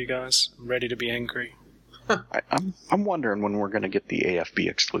know about you guys. I'm ready to be angry. I'm wondering when we're going to get the AFB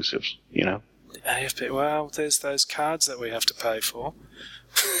exclusives, you know? The AFB? Well, there's those cards that we have to pay for.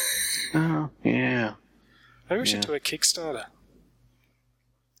 Oh, yeah. Maybe we should do a Kickstarter.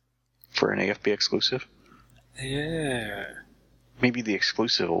 For an AFB exclusive? Yeah. Maybe the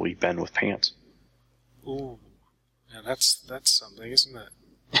exclusive will be Ben with pants. Ooh. Yeah, that's something, isn't it?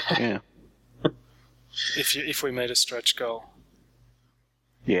 Yeah. If we made a stretch goal.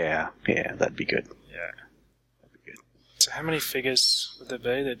 Yeah, that'd be good. Yeah. That'd be good. So how many figures would there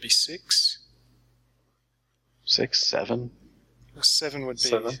be? There'd be 6? 6, 7? Well, 7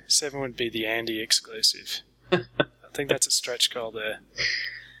 would be the Andy exclusive. I think that's a stretch goal there.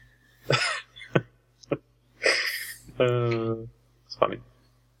 It's funny.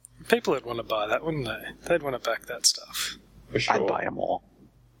 People would want to buy that, wouldn't they? They'd want to back that stuff. For sure. I'd buy them all.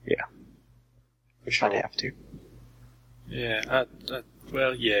 Yeah. For sure. I'd have to. Yeah.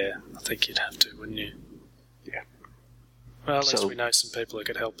 Well, yeah. I think you'd have to, wouldn't you? Yeah. Well, at least we know some people who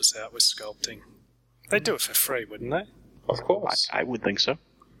could help us out with sculpting. They'd do it for free, wouldn't they? Of course. I would think so.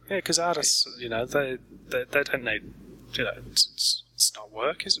 Yeah, because artists, you know, they don't need, you know, it's not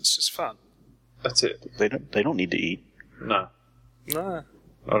work, is it? It's just fun. That's it. They don't need to eat. No. No.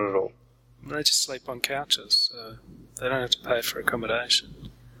 Not at all. They just sleep on couches, so they don't have to pay for accommodation.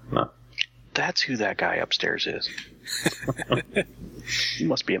 No. That's who that guy upstairs is. He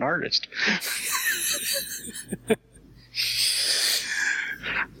must be an artist.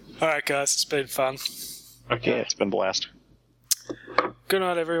 Alright guys, it's been fun. Okay, it's been a blast. Good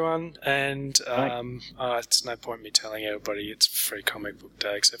night everyone, and it's no point me telling everybody it's free comic book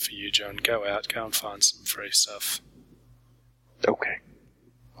day except for you, John. Go out, go and find some free stuff. Okay.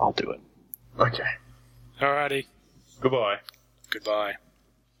 I'll do it. Okay. Alrighty. Goodbye. Goodbye.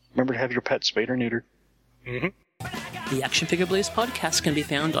 Remember to have your pet spayed or neutered. Mm-hmm. The Action Figure Blues podcast can be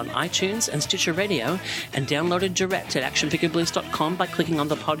found on iTunes and Stitcher Radio and downloaded direct at actionfigureblues.com by clicking on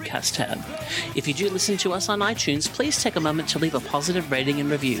the podcast tab. If you do listen to us on iTunes, please take a moment to leave a positive rating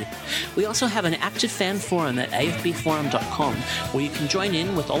and review. We also have an active fan forum at afbforum.com where you can join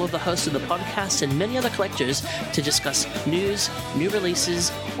in with all of the hosts of the podcast and many other collectors to discuss news, new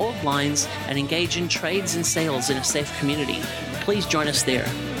releases, old lines, and engage in trades and sales in a safe community. Please join us there.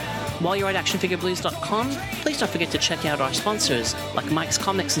 While you're at actionfigureblues.com, please don't forget to check out our sponsors like Mike's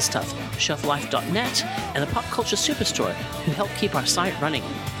Comics and Stuff, shelflife.net, and the Pop Culture Superstore, who help keep our site running.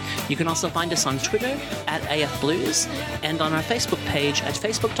 You can also find us on Twitter at AFBlues and on our Facebook page at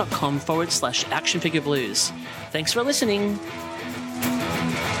facebook.com/actionfigureblues. Thanks for listening.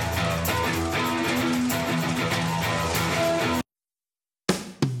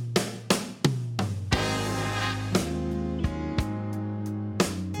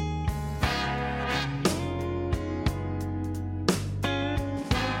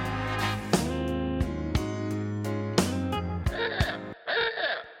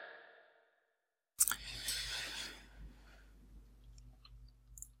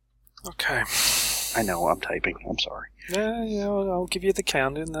 Okay. I know, I'm typing. I'm sorry. Yeah, I'll give you the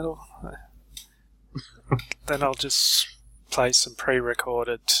count and that'll... then I'll just play some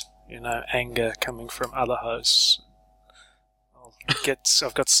pre-recorded, anger coming from other hosts.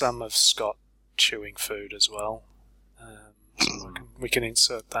 I've got some of Scott chewing food as well. So we can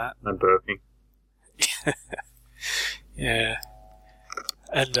insert that. And burping. Yeah.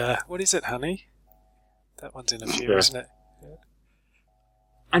 And what is it, honey? That one's in a few, isn't it? Yeah.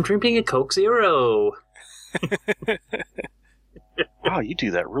 I'm drinking a Coke Zero. Wow, you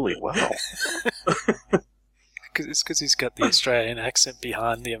do that really well. It's because he's got the Australian accent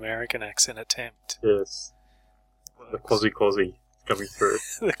behind the American accent attempt. Yes. The quasi coming through.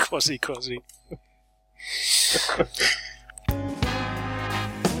 The quasi.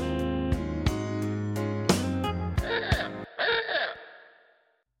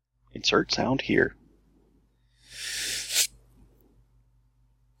 Insert sound here.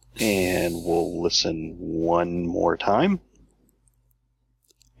 And we'll listen one more time.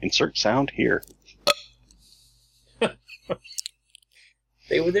 Insert sound here.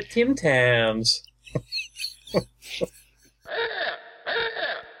 They were the Tim Tams.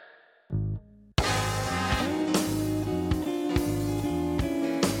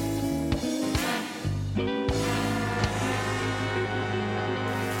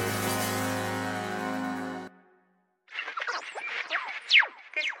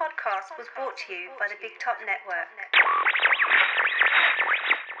 This podcast was brought to you by the Big Top Network.